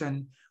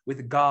disconnection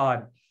with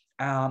God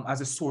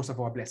as a source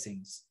of our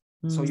blessings.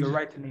 So you're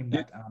right to name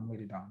that,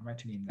 Lady Dawn. Right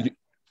to name that.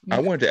 I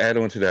wanted to add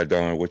on to that,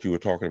 Dawn, what you were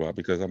talking about,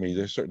 because I mean,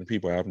 there's certain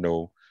people I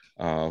know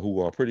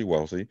who are pretty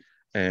wealthy,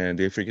 and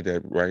they figured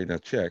that writing a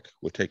check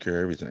would take care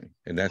of everything,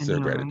 and that's their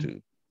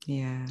gratitude.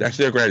 Yeah, that's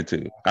their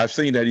gratitude. I've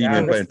seen that even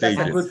in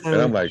Plantations,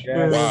 and I'm like,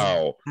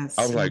 wow. I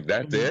was like,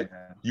 that's it.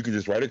 You can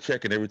just write a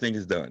check and everything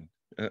is done.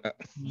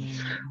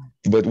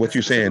 But what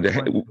you're saying,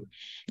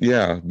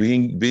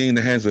 being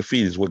the hands and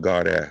feet is what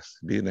God asks.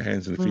 Being the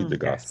hands and feet of the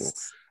gospel.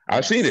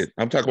 I've seen it.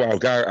 I'm talking about a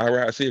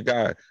guy. I see a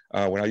guy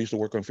when I used to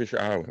work on Fisher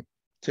Island,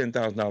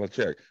 $10,000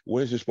 check.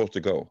 Where's it supposed to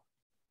go?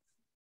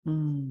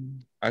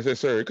 I said,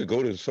 sir, it could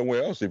go to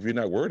somewhere else if you're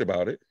not worried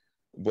about it.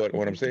 But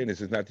what I'm saying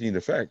is, it's not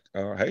the fact.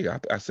 Hey,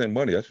 I send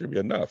money. That should be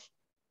enough.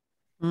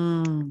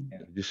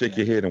 Just shake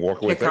your head and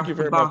walk away. Thank you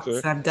very much,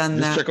 sir. I've done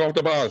just that. Check off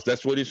the box.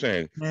 That's what he's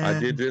saying. I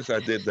did this, I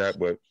did that,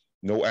 but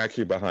no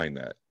action behind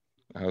that.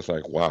 I was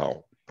like,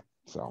 wow.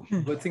 So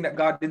good thing that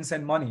God didn't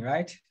send money,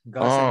 right?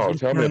 God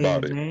tell me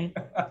about it. Right?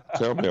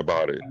 Tell me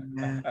about it.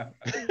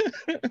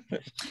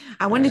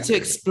 I wanted to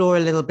explore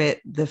a little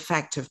bit the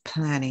fact of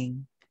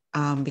planning.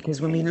 Because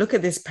when we look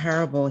at this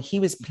parable, he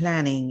was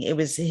planning. It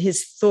was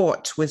his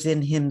thought was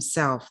in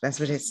himself. That's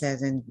what it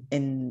says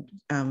in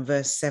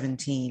verse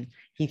 17.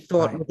 He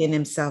thought within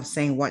himself,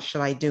 saying, what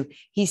shall I do?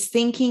 He's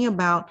thinking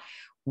about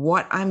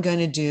what I'm going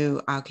to do.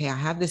 Okay, I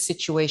have this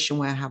situation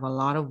where I have a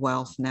lot of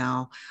wealth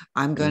now.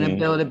 I'm going to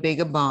build a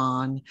bigger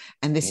barn,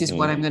 and this is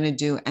what I'm going to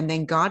do. And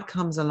then God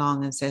comes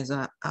along and says,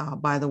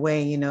 by the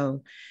way,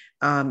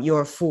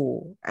 you're a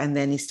fool. And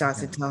then he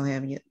starts to tell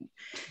him,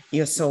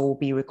 your soul will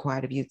be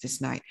required of you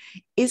this night.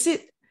 Is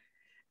it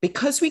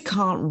because we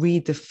can't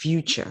read the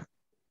future?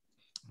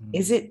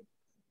 Is it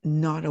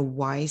not a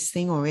wise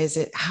thing, or is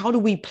it, how do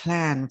we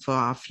plan for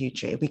our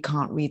future if we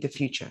can't read the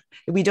future?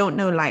 If we don't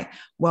know, like,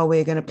 well,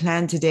 we're going to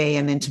plan today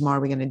and then tomorrow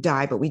we're going to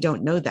die, but we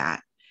don't know that.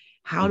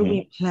 How do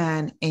we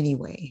plan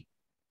anyway?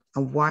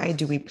 And why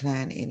do we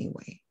plan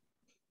anyway?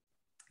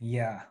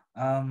 Yeah.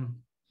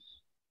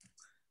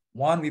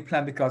 One, we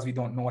plan because we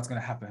don't know what's going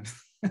to happen.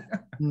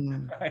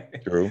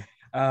 Right? True.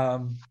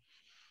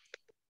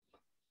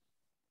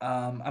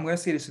 I'm going to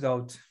say this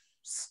without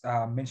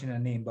mentioning a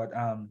name, but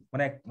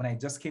when I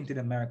just came to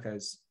the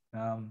Americas,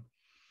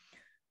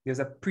 there's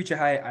a preacher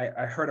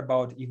I heard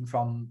about even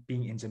from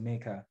being in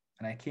Jamaica,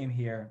 and I came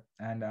here,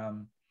 and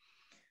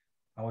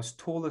I was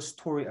told a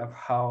story of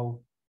how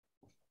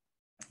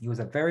he was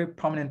a very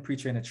prominent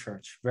preacher in the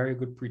church, very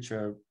good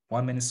preacher,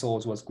 won many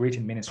souls, was great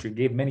in ministry,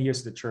 gave many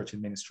years to the church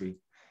in ministry.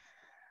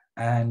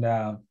 And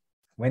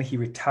when he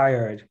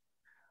retired,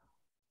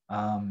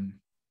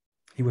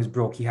 he was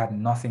broke. He had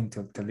nothing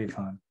to live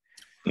on.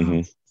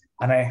 Mm-hmm.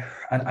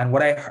 And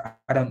what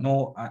I don't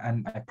know,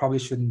 and I probably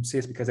shouldn't say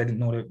this because I didn't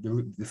know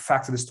the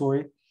facts of the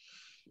story,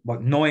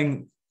 but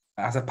knowing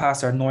as a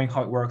pastor, knowing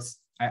how it works,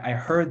 I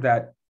heard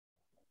that,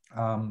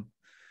 you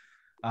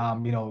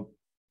know,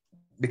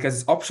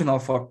 because it's optional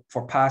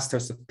for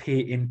pastors to pay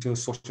into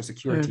Social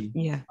Security.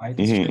 Yeah. Right?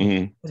 Mm-hmm,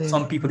 mm-hmm.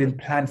 Some people didn't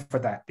plan for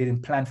that. They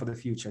didn't plan for the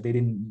future. They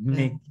didn't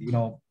make, you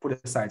know, put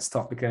aside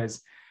stuff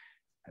because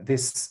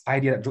this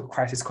idea that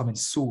Christ is coming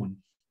soon,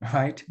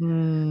 right?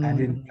 And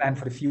didn't plan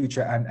for the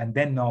future. And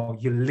then now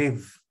you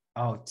live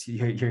out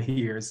your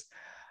years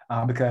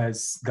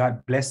because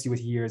God blessed you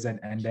with years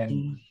and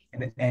then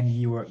and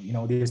you were, you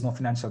know, there's no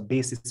financial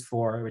basis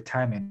for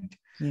retirement.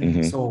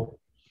 Mm-hmm. So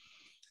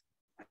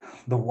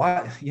the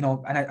why, you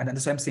know, and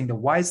that's what I'm saying. The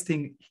wise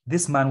thing,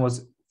 this man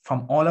was,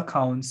 from all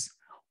accounts,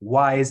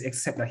 wise,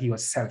 except that he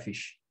was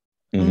selfish.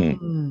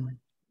 Mm-hmm.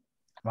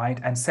 Right?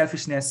 And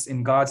selfishness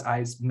in God's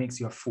eyes makes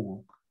you a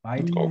fool,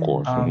 right? Of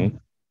course. Mm-hmm.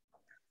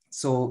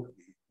 So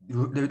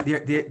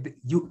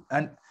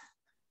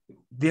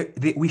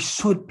we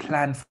should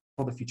plan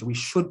for the future. We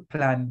should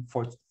plan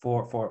for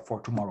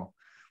tomorrow.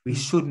 We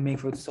should make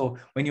for it. So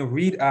when you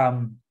read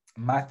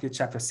Matthew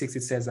chapter 6,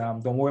 it says,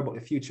 don't worry about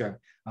the future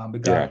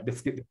because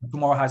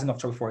tomorrow has enough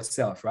trouble for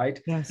itself,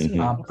 right? Yes.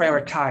 Mm-hmm.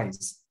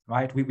 Prioritize,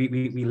 right?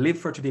 We live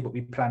for today, but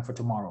we plan for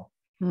tomorrow.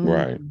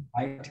 Right.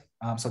 Right.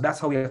 So that's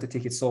how we have to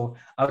take it. So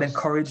I would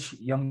encourage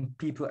young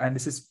people, and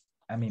this is,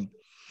 I mean,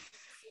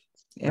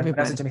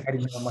 everybody.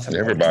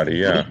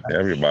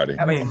 Everybody.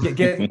 I mean,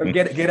 get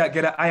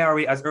an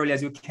IRA as early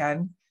as you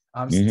can.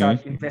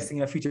 Start investing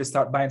in your future.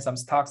 Start buying some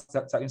stocks.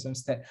 Start doing some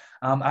stuff.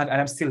 And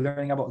I'm still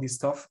learning about this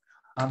stuff.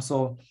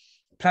 So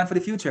plan for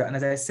the future. And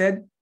as I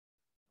said,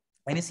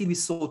 any seed we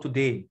sow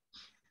today,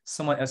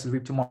 someone else will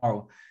reap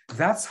tomorrow.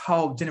 That's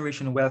how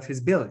generational wealth is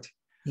built.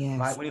 Yes.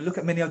 Right. When you look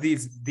at many of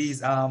these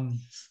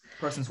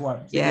persons who are,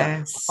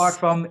 apart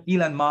from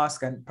Elon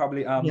Musk and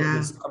probably the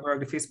Zuckerberg,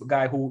 the Facebook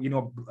guy who, you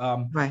know,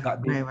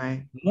 got big.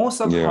 Right.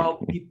 Most of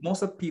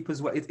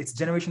people's, it's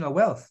generational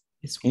wealth.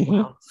 It's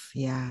wealth.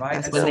 Yeah. Right.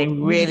 That's when they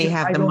really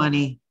have the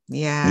money.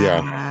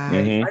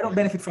 I don't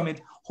benefit from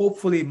it.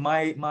 Hopefully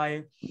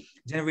my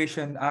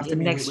generation after the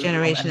me, next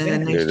generation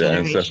and the next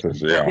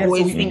generation.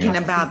 Always thinking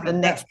about the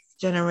next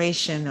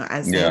generation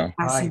as they're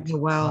passing the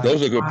wealth.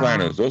 Those are good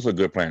planners. Those are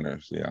good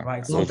planners. Yeah.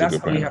 Right. So that's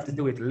how we have to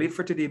do it. Live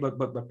for today,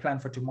 but plan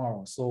for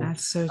tomorrow. So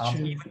that's so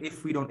true. Even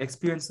if we don't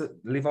experience it,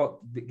 live out,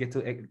 get to,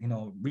 you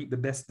know, reap the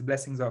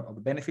blessings of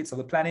the benefits of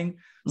the planning,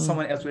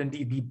 someone else will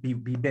indeed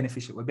be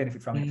beneficial, will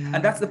benefit from it.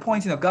 And that's the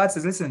point, you know, God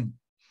says, listen,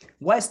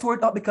 why store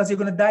it up? Because you're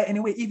going to die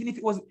anyway. Even if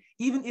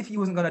he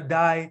wasn't going to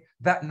die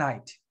that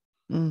night,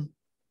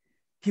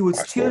 he would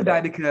still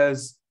die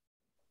because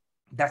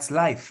that's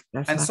life.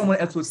 Someone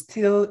else will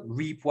still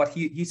reap what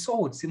he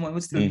sowed. Someone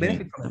will still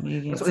benefit from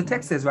it. That's what the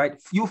text says, right?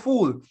 You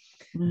fool,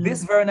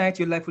 this very night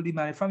your life will be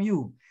demanded from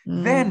you.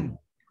 Then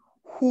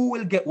who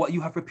will get what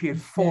you have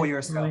prepared for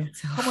yourself?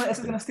 Someone else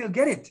is going to still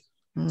get it.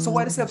 So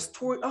why does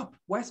store it up?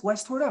 Why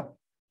store it up?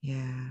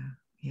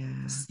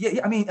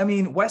 I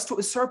mean, why store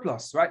a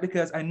surplus, right?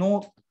 Because I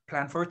know,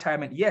 plan for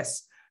retirement,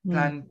 yes.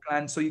 Plan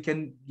so you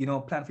can, you know,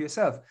 plan for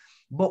yourself.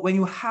 But when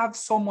you have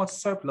so much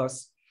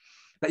surplus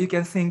that you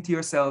can think to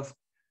yourself,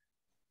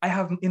 I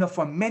have enough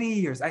for many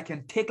years. I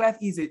can take life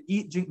easy,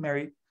 eat, drink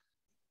merry.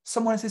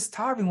 Someone else is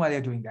starving while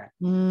they're doing that.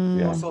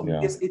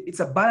 It's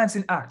a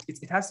balancing act.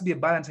 It has to be a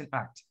balancing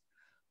act,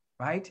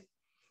 right?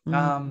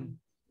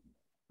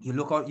 You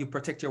look out, you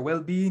protect your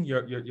well-being,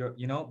 your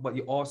you know, but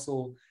you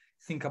also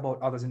think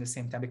about others in the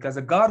same time, because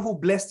the God who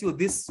blessed you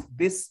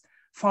this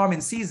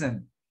farming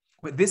season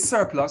with this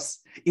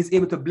surplus is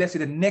able to bless you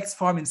the next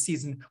farming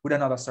season with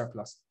another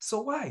surplus.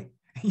 So why?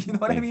 You know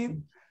what I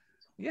mean?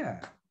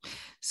 Yeah.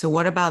 So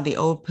what about the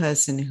old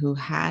person who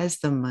has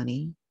the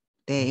money?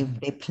 They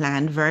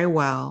planned very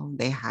well.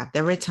 They have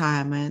their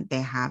retirement.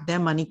 They have their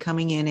money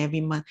coming in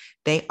every month.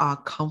 They are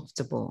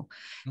comfortable.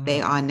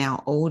 They are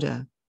now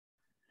older.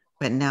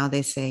 But now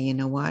they say, you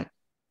know what?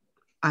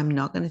 I'm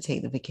not going to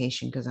take the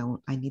vacation because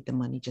I need the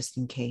money just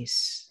in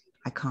case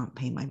I can't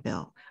pay my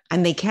bill.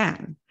 And they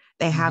can.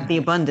 They have the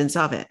abundance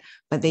of it,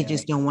 but they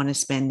just don't want to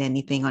spend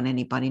anything on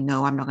anybody.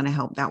 No, I'm not going to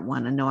help that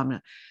one. And no, I'm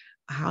not.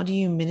 How do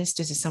you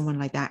minister to someone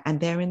like that? And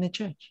they're in the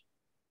church.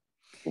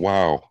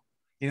 Wow.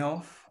 You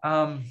know,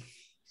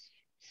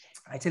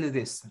 I tell you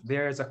this,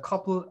 there's a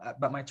couple at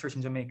my church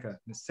in Jamaica,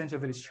 the Central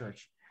Village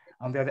Church.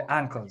 They're the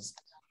uncles.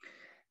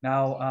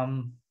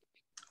 Now,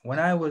 when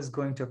I was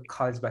going to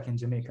college back in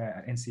Jamaica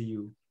at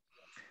NCU,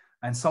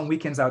 and some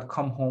weekends I would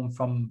come home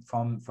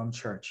from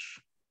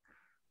church,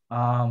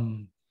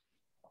 The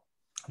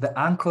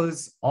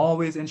uncles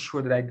always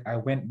ensured that I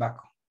went back.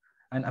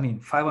 And I mean,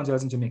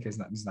 $500 in Jamaica is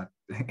not.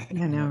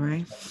 I know,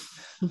 right?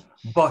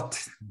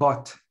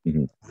 But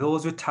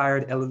those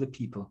retired elderly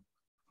people,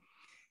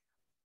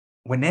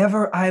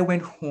 whenever I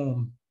went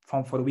home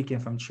for the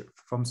weekend from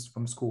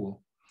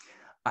school,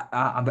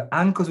 the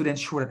uncles would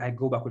ensure that I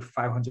go back with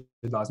 $500.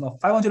 No,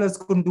 $500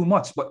 couldn't do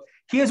much, but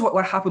here's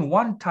what happened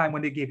one time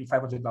when they gave me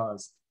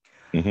 $500.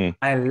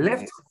 I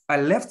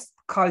left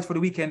college for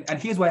the weekend,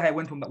 and here's why I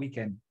went home that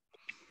weekend.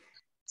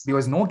 There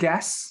was no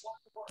gas.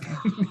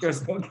 There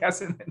was no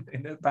gas in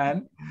the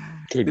pan.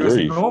 There was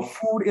no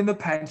food in the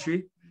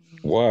pantry.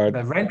 What?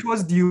 The rent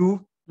was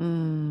due,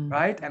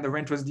 right? And the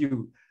rent was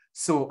due.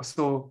 So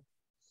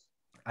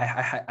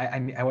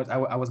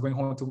I was going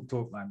home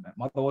to my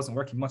mother wasn't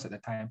working much at the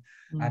time,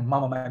 and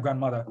Mama, my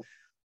grandmother,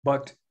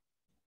 but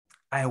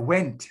I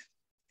went,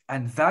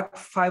 and that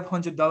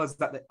 $500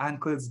 that the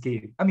uncles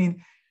gave. I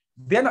mean,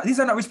 these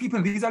are not rich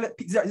people. These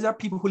are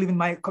people who live in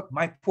my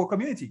poor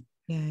community.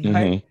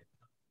 Right?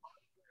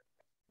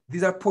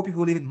 These are poor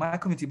people who live in my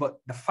community, but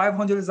the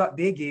 $500 that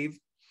they gave,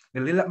 the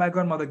little that my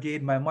grandmother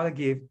gave, my mother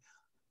gave,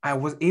 I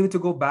was able to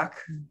go back,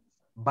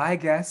 buy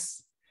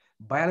gas,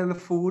 buy a little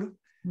food,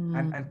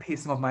 and pay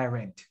some of my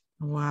rent.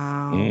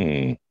 Wow.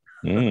 Right?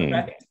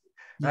 Yeah.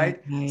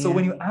 So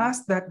when you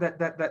ask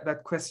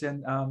that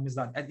question, Ms.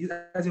 Dunn,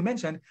 as you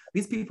mentioned,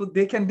 these people,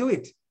 they can do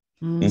it.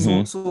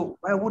 So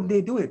why wouldn't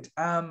they do it?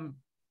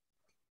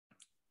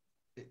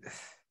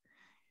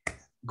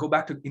 Go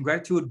back to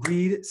ingratitude,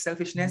 greed,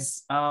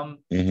 selfishness. But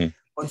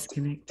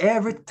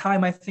every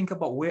time I think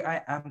about where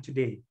I am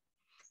today,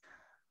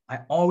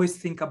 I always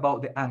think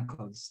about the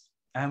uncles.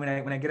 And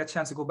when I get a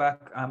chance to go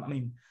back, I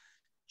mean,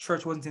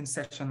 church wasn't in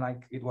session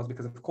like it was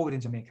because of COVID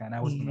in Jamaica, and I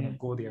wasn't going to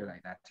go there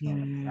like that.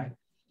 Right?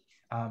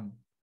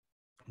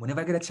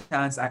 Whenever I get a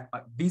chance,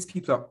 these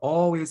people are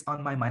always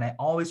on my mind. I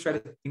always try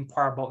to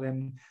inquire about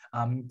them,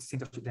 stay in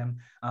touch with them.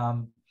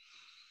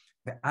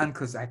 The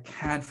uncles, I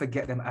can't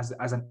forget them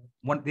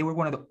they were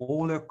one of the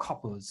older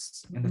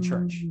couples in the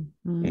church.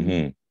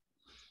 And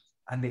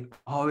they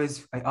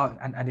always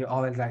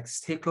like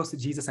stay close to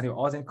Jesus, and they were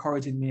always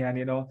encouraging me,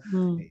 and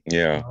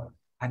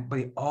but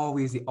they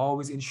always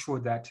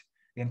ensured that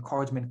the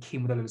encouragement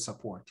came with a little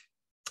support.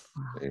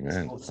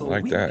 Amen. So I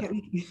like that.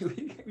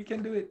 We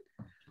can do it.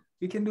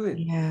 We can do it.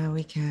 Yeah,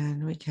 we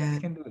can. We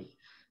can do it.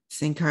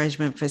 It's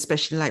encouragement for,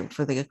 especially like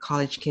for the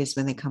college kids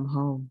when they come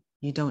home.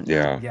 You don't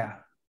know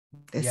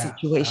the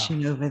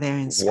situation over there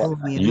in school.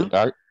 You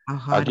know,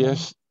 I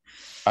guess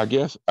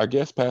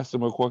Pastor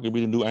McCoy could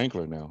be the new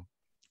anchor now.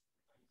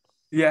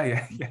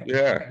 Yeah.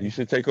 You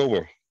should take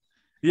over.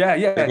 Yeah.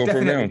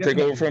 Take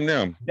over from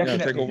them. Yeah,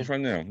 take over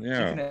from them.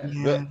 Yeah.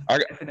 Look,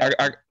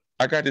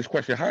 I got this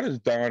question. How does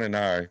Don and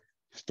I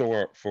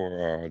store up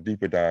for a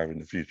deeper dive in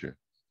the future?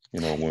 You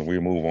know, when we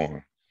move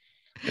on.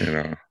 You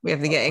know, we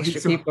have to get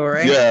extra people,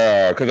 right?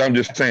 Yeah, because I'm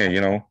just saying,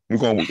 you know, we're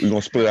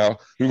gonna split our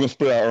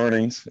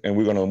earnings, and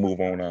we're gonna move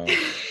on.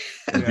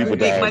 We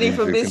make money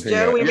from this,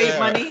 Joe. We make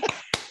money.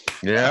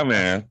 Yeah,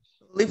 man.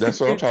 That's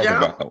what I'm talking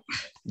about.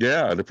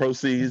 Yeah, the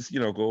proceeds, you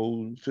know,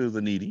 go to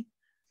the needy.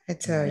 I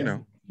tell you,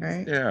 know,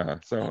 right? Yeah.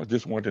 So I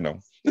just want to know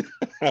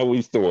how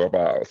we store up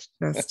ours.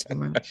 That's too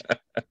much.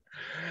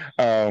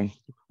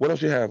 What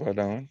else you have,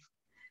 Don?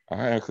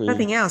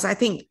 Nothing else. I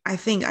think I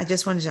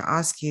just wanted to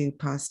ask you,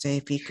 Pastor,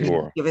 if you could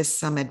give us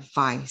some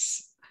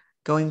advice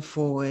going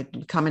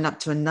forward, coming up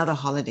to another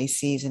holiday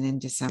season in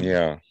December.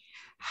 Yeah.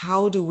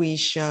 How do we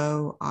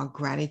show our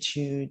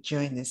gratitude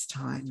during this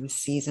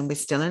season? We're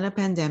still in a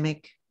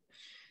pandemic,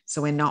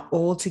 so we're not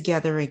all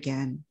together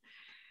again.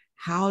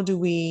 How do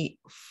we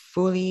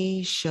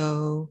fully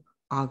show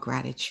our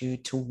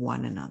gratitude to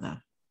one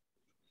another?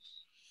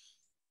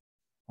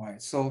 All right.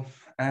 So,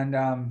 and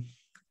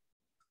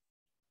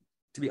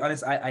to be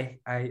honest, I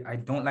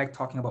don't like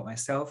talking about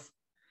myself.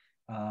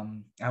 I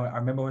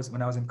remember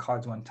when I was in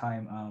college one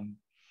time,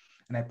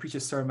 and I preached a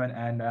sermon,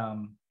 and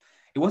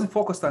it wasn't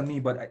focused on me,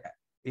 but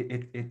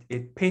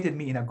it painted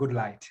me in a good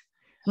light.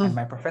 And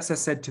my professor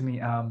said to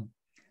me,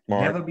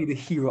 never be the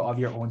hero of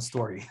your own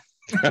story.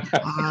 Okay,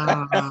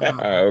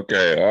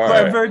 all right. So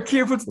I'm very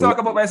careful to talk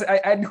about myself.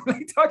 I don't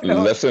like talking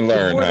about lesson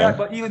learned, huh? that,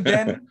 but even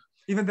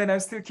then, I'm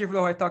still careful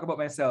how I talk about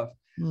myself.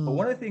 But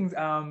one of the things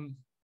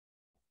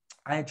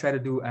I try to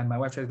do, and my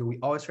wife try to do, we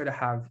always try to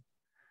have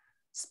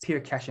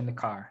spare cash in the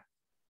car,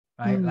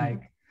 right?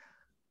 Like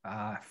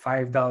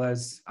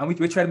 $5, and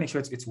we try to make sure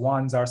it's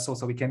ones or so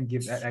we can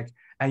give like.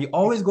 And you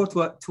always go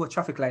to a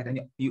traffic light, and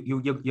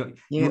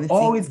you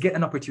always get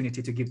an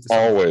opportunity to give to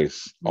someone.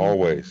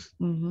 Always.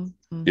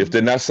 If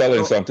they're not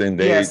selling something,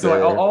 so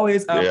I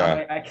always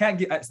I can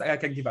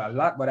give a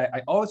lot, but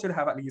I always try to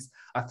have at least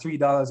a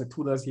 $3 or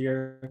 $2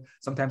 here,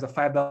 sometimes a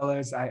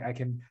 $5. I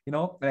can, you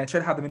know, and I try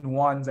to have them in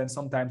ones and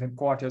sometimes in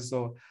quarters,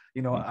 so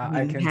you know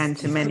I can hand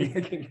to many. I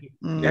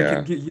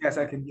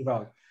can give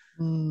out.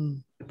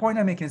 The point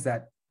I'm making is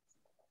that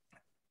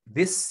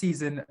this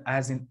season,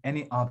 as in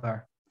any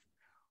other,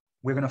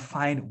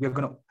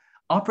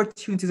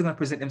 opportunities are going to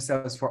present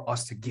themselves for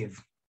us to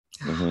give.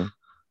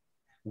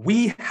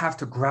 we have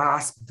to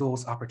grasp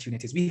those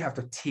opportunities. We have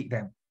to take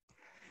them.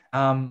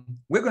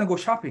 We're going to go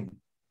shopping.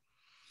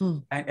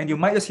 And you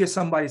might just hear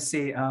somebody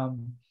say, oh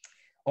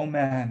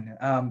man,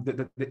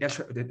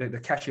 the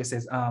cashier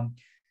says,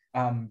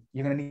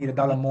 you're gonna need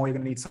 $1 more. You're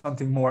gonna need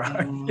something more.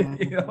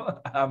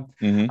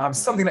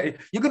 Something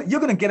like you're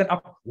gonna get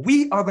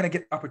we are gonna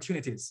get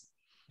opportunities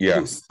to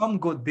do some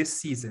good this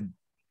season.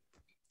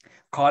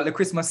 Call it the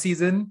Christmas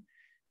season,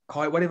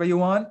 call it whatever you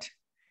want.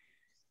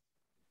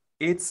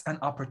 It's an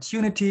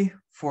opportunity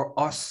for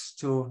us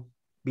to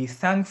be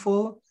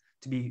thankful,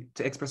 to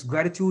express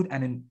gratitude,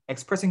 and in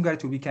expressing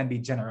gratitude, we can be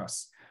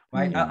generous.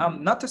 Right?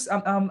 I'm not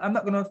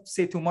gonna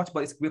say too much,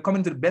 but we're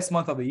coming to the best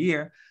month of the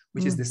year,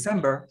 which is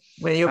December.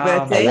 When your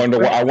birthday? I wonder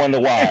why. I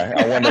wonder why.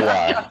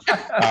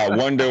 I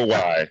wonder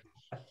why.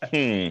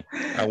 It's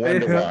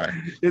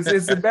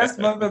the best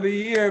month of the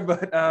year,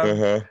 but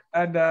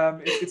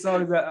it's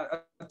always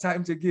a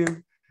time to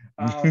give.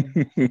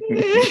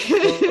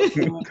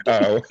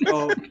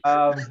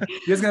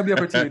 There's gonna be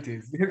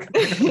opportunities.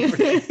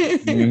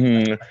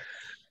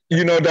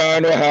 You know, Don, I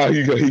know how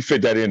he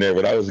fit that in there,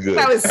 but that was good.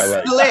 That was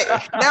slick.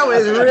 That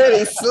was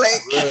really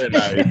slick. Really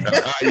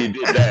nice. How you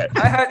did that?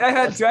 I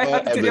had to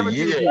take the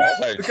opportunity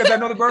because I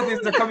know the birthdays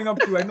are coming up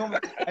too. I know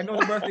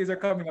the birthdays are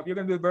coming up. You're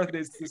gonna do the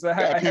birthdays too. So I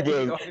had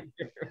people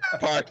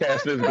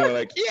podcasters going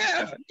like,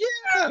 yeah,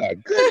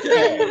 good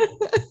job.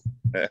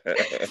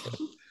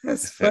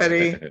 That's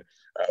funny.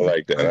 I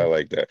like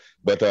that.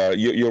 But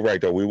you're right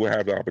though. We will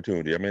have the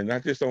opportunity. I mean,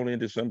 not just only in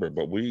December,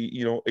 but we,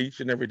 each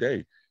and every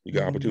day. You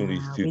got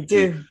opportunities to. We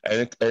do.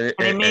 And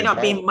it may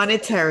not be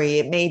monetary.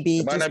 It may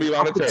be just an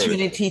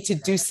opportunity to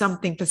do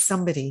something for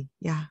somebody.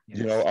 Yeah.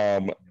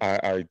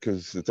 I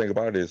because the thing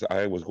about it is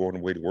I was going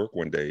away to work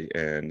one day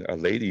and a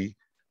lady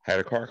had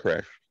a car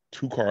crash,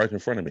 2 cars in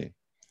front of me.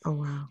 Oh,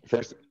 wow.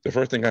 The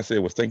first thing I said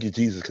was, thank you,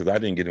 Jesus, because I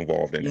didn't get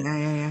involved in it.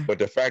 Yeah. But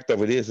the fact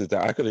of it is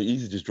that I could have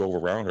easily just drove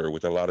around her,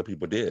 which a lot of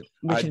people did.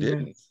 I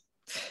didn't.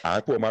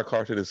 I put my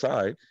car to the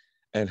side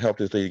and helped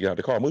this lady get out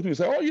the car. Most people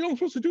say, oh, you're not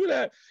supposed to do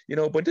that.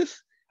 But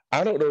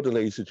I don't know the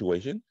lady's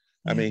situation.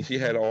 I mean, she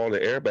had all the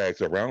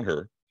airbags around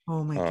her.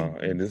 Oh my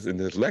God. in this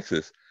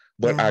Lexus,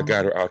 but I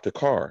got her out the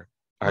car.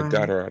 I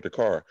got her out the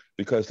car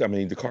because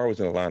the car was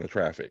in a line of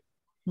traffic,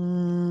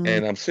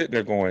 and I'm sitting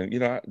there going,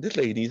 this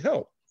lady needs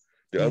help.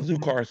 The other 2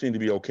 cars seemed to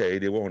be okay.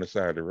 They were on the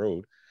side of the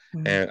road,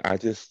 and I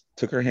just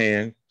took her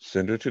hand,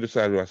 sent her to the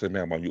side of the road. I said,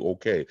 "Ma'am, are you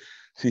okay?"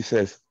 She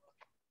says,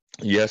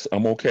 "Yes,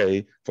 I'm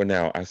okay for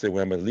now." I said,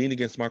 "Well, I'm gonna lean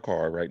against my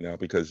car right now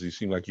because you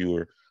seem like you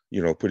were,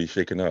 pretty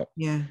shaken up."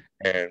 Yeah.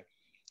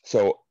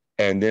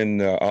 And then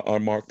an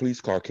unmarked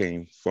police car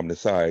came from the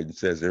side and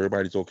says,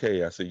 "Everybody's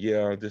okay?" I said,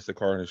 "Yeah, just a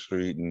car in the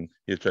street, and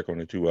he'll check on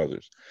the 2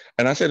 others."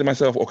 And I said to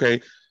myself, okay,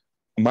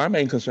 my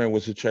main concern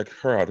was to check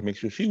her out to make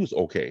sure she was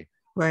okay.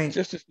 Right.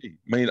 Just to see.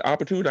 The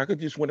opportunity, I could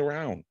just went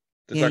around,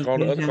 just like all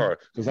the other cars,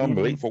 because I'm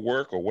late for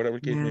work or whatever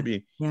the case may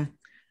be. Yeah.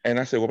 And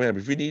I said, well, ma'am,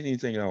 if you need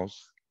anything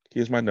else,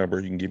 here's my number.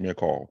 You can give me a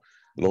call.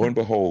 Lo and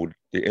behold,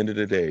 the end of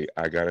the day,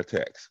 I got a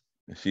text.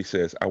 And she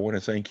says, I want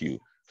to thank you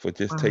for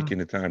just taking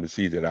the time to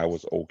see that I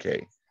was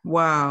okay.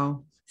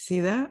 Wow. See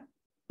that?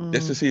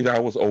 Just to see that I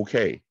was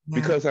okay.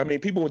 Because,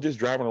 people were just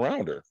driving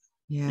around her.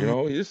 Yeah.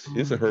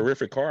 It's a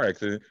horrific car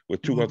accident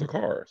with 2 other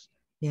cars.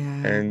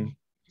 Yeah. And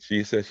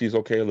she says she's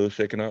okay, a little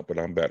shaken up, but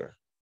I'm better.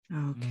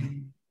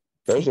 Okay.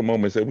 Those are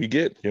moments that we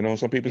get.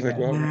 Some people think,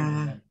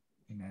 well,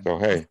 so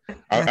hey,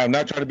 I'm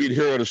not trying to be the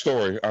hero of the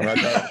story. I'm not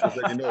trying to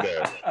let you know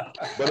that.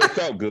 But it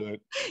felt good.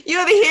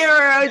 You're the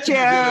hero,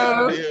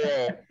 Joe.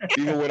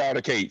 Even without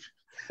a cape.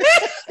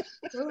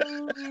 You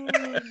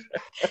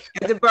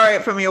have to borrow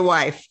it from your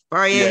wife.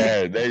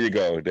 Yeah, there you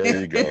go. That's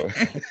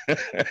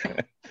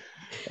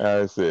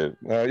it.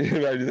 You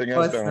got anything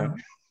else, Don?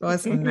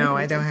 Awesome. No,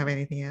 I don't have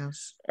anything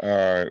else. All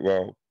right.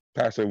 Well,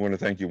 Pastor, I want to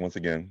thank you once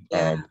again.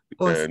 And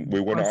we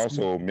want to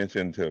also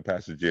mention to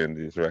Pastor Jen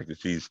the fact that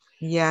she's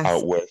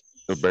out west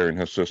burying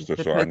her sister.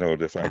 So I know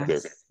the fact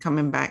that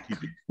coming back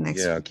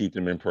next week. Keep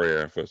them in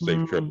prayer for a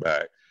safe trip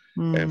back.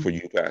 And for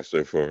you,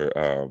 Pastor, for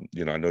I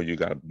know you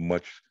got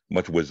much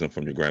wisdom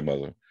from your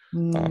grandmother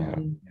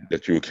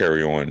that you will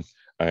carry on.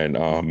 And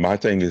my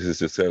thing is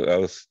to tell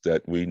us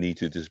that we need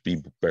to just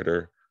be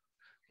better.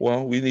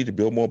 Well, we need to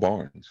build more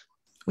barns.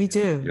 We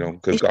do.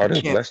 Because God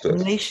has blessed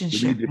us. We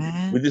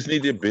just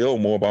need to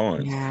build more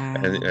barns.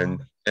 Yeah.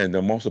 And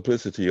the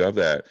multiplicity of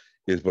that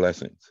is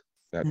blessings.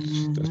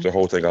 That's the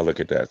whole thing. I look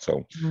at that.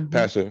 So,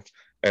 Pastor,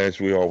 as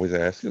we always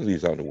ask,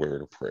 leads out the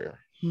word of prayer.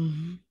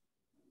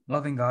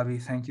 Loving God, we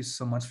thank you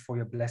so much for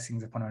your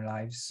blessings upon our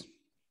lives.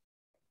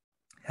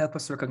 Help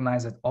us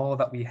recognize that all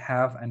that we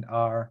have and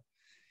are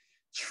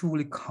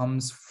truly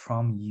comes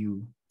from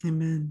you.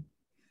 Amen.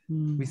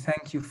 We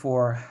thank you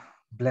for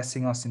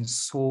blessing us in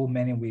so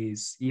many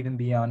ways, even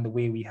beyond the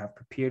way we have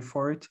prepared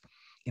for it,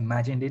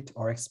 imagined it,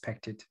 or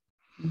expected.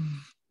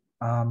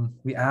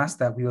 We ask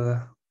that we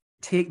will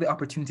take the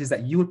opportunities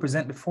that you will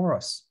present before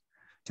us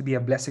to be a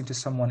blessing to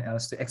someone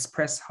else, to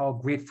express how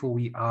grateful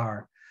we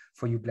are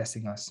for you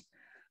blessing us.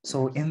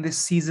 So in this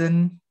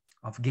season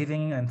of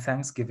giving and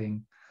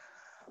thanksgiving,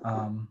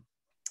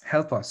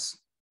 Help us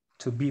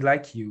to be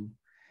like you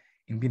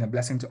in being a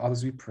blessing to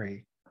others, we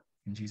pray.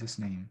 In Jesus'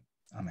 name,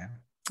 amen.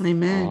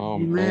 Amen.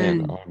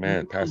 Amen.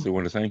 Amen. Pastor, I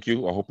want to thank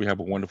you. I hope you have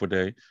a wonderful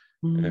day.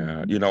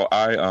 Mm-hmm. You know,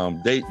 I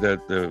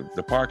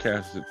the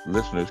podcast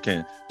listeners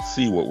can't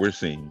see what we're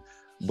seeing,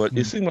 but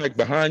it seemed like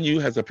behind you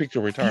has a picture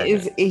of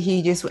retirement.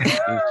 He just it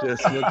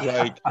just looks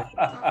like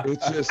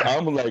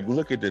I'm like,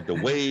 look at the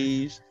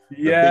waves.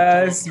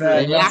 Yes,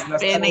 man.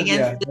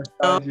 Nostalgia.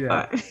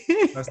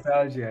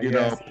 Nostalgia. You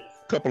know,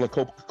 a couple of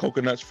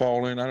coconuts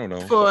falling. I don't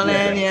know.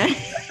 Falling, yeah.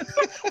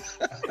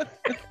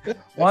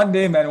 One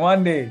day, man.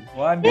 One day.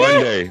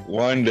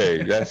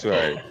 That's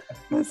right.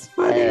 That's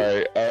funny.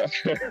 All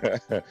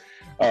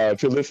right.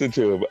 To listen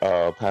to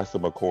Pastor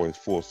McCoy's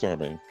full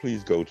sermon,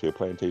 please go to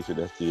Plantation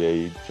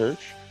SDA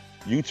Church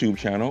YouTube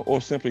channel,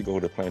 or simply go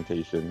to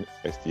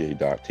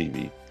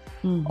plantationsda.tv.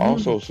 Mm-hmm.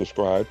 Also,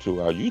 subscribe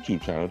to our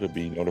YouTube channel to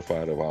be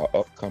notified of our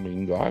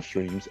upcoming live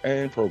streams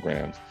and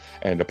programs.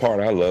 And the part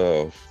I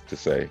love to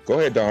say, go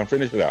ahead, Dawn,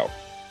 finish it out.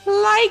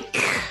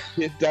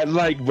 Hit that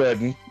like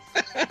button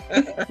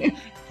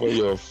for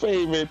your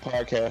favorite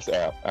podcast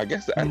app. I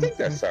think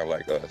that sounds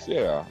like us.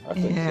 Yeah,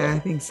 I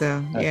think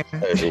so. Yeah.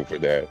 I hope for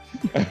that.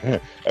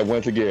 And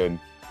once again,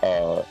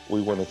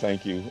 we want to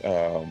thank you,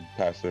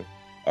 Pastor.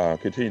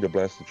 Continue to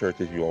bless the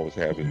church as you always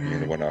have as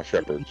being one of our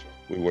shepherds.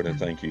 We want to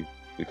thank you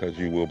because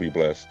you will be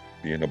blessed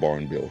being a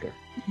barn builder.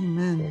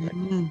 Amen.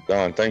 Amen.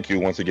 Don, thank you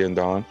once again,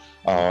 Don.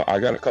 I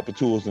got a couple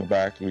tools in the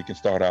back. We can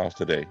start ours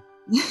today.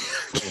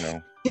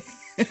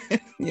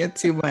 You're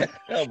too much.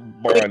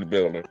 Barn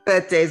builder.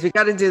 Birthdays. We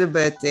got to do the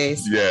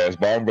birthdays. Yes,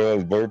 barn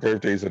builders.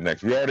 Birthdays are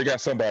next. We already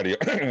got somebody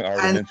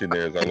already mentioned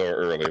theirs a little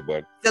early,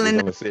 but we're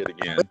going to say it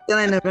again. We're still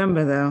in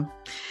November, though.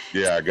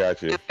 Yeah, I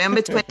got you.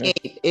 November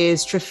 28th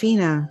is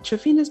Trifina.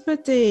 Trifina's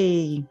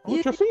birthday. Oh,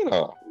 yeah.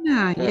 Trifina.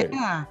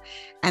 Yeah.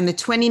 And the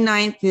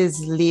 29th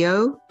is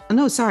Leo. Oh,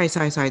 no, sorry. The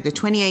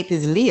 28th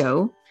is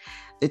Leo.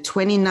 The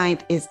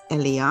 29th is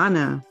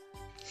Eliana.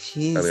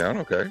 Eliana,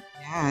 okay.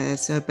 Yeah,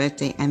 that's her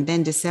birthday. And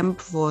then December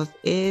 4th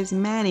is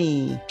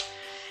Manny.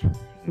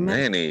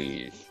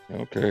 Manny.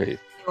 Okay.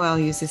 Well,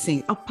 used to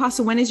sing. Oh,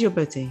 Pastor, when is your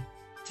birthday?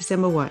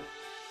 December what?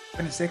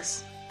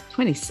 26.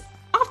 26.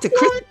 After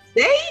Christmas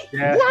Day?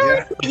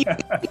 Yeah.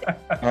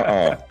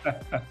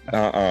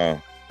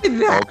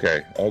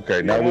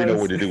 Okay. Now we know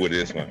what to do with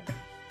this one.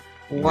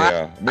 What?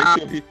 Yeah. Make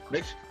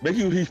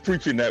sure he's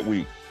preaching that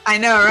week. I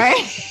know,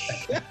 right?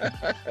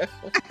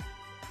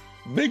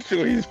 Make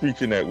sure he's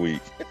preaching that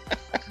week.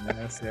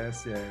 Yes.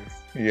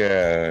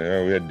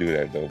 Yeah, we had to do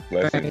that though.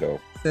 Blessing though.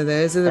 So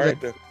those are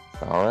the.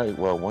 All right.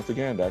 Well, once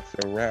again, that's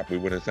a wrap. We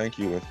want to thank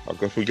you. I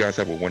hope you guys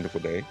have a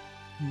wonderful day.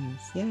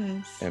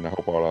 Yes. And I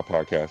hope all our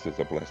podcasters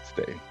are blessed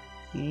today.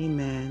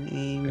 Amen.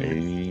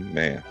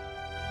 Amen.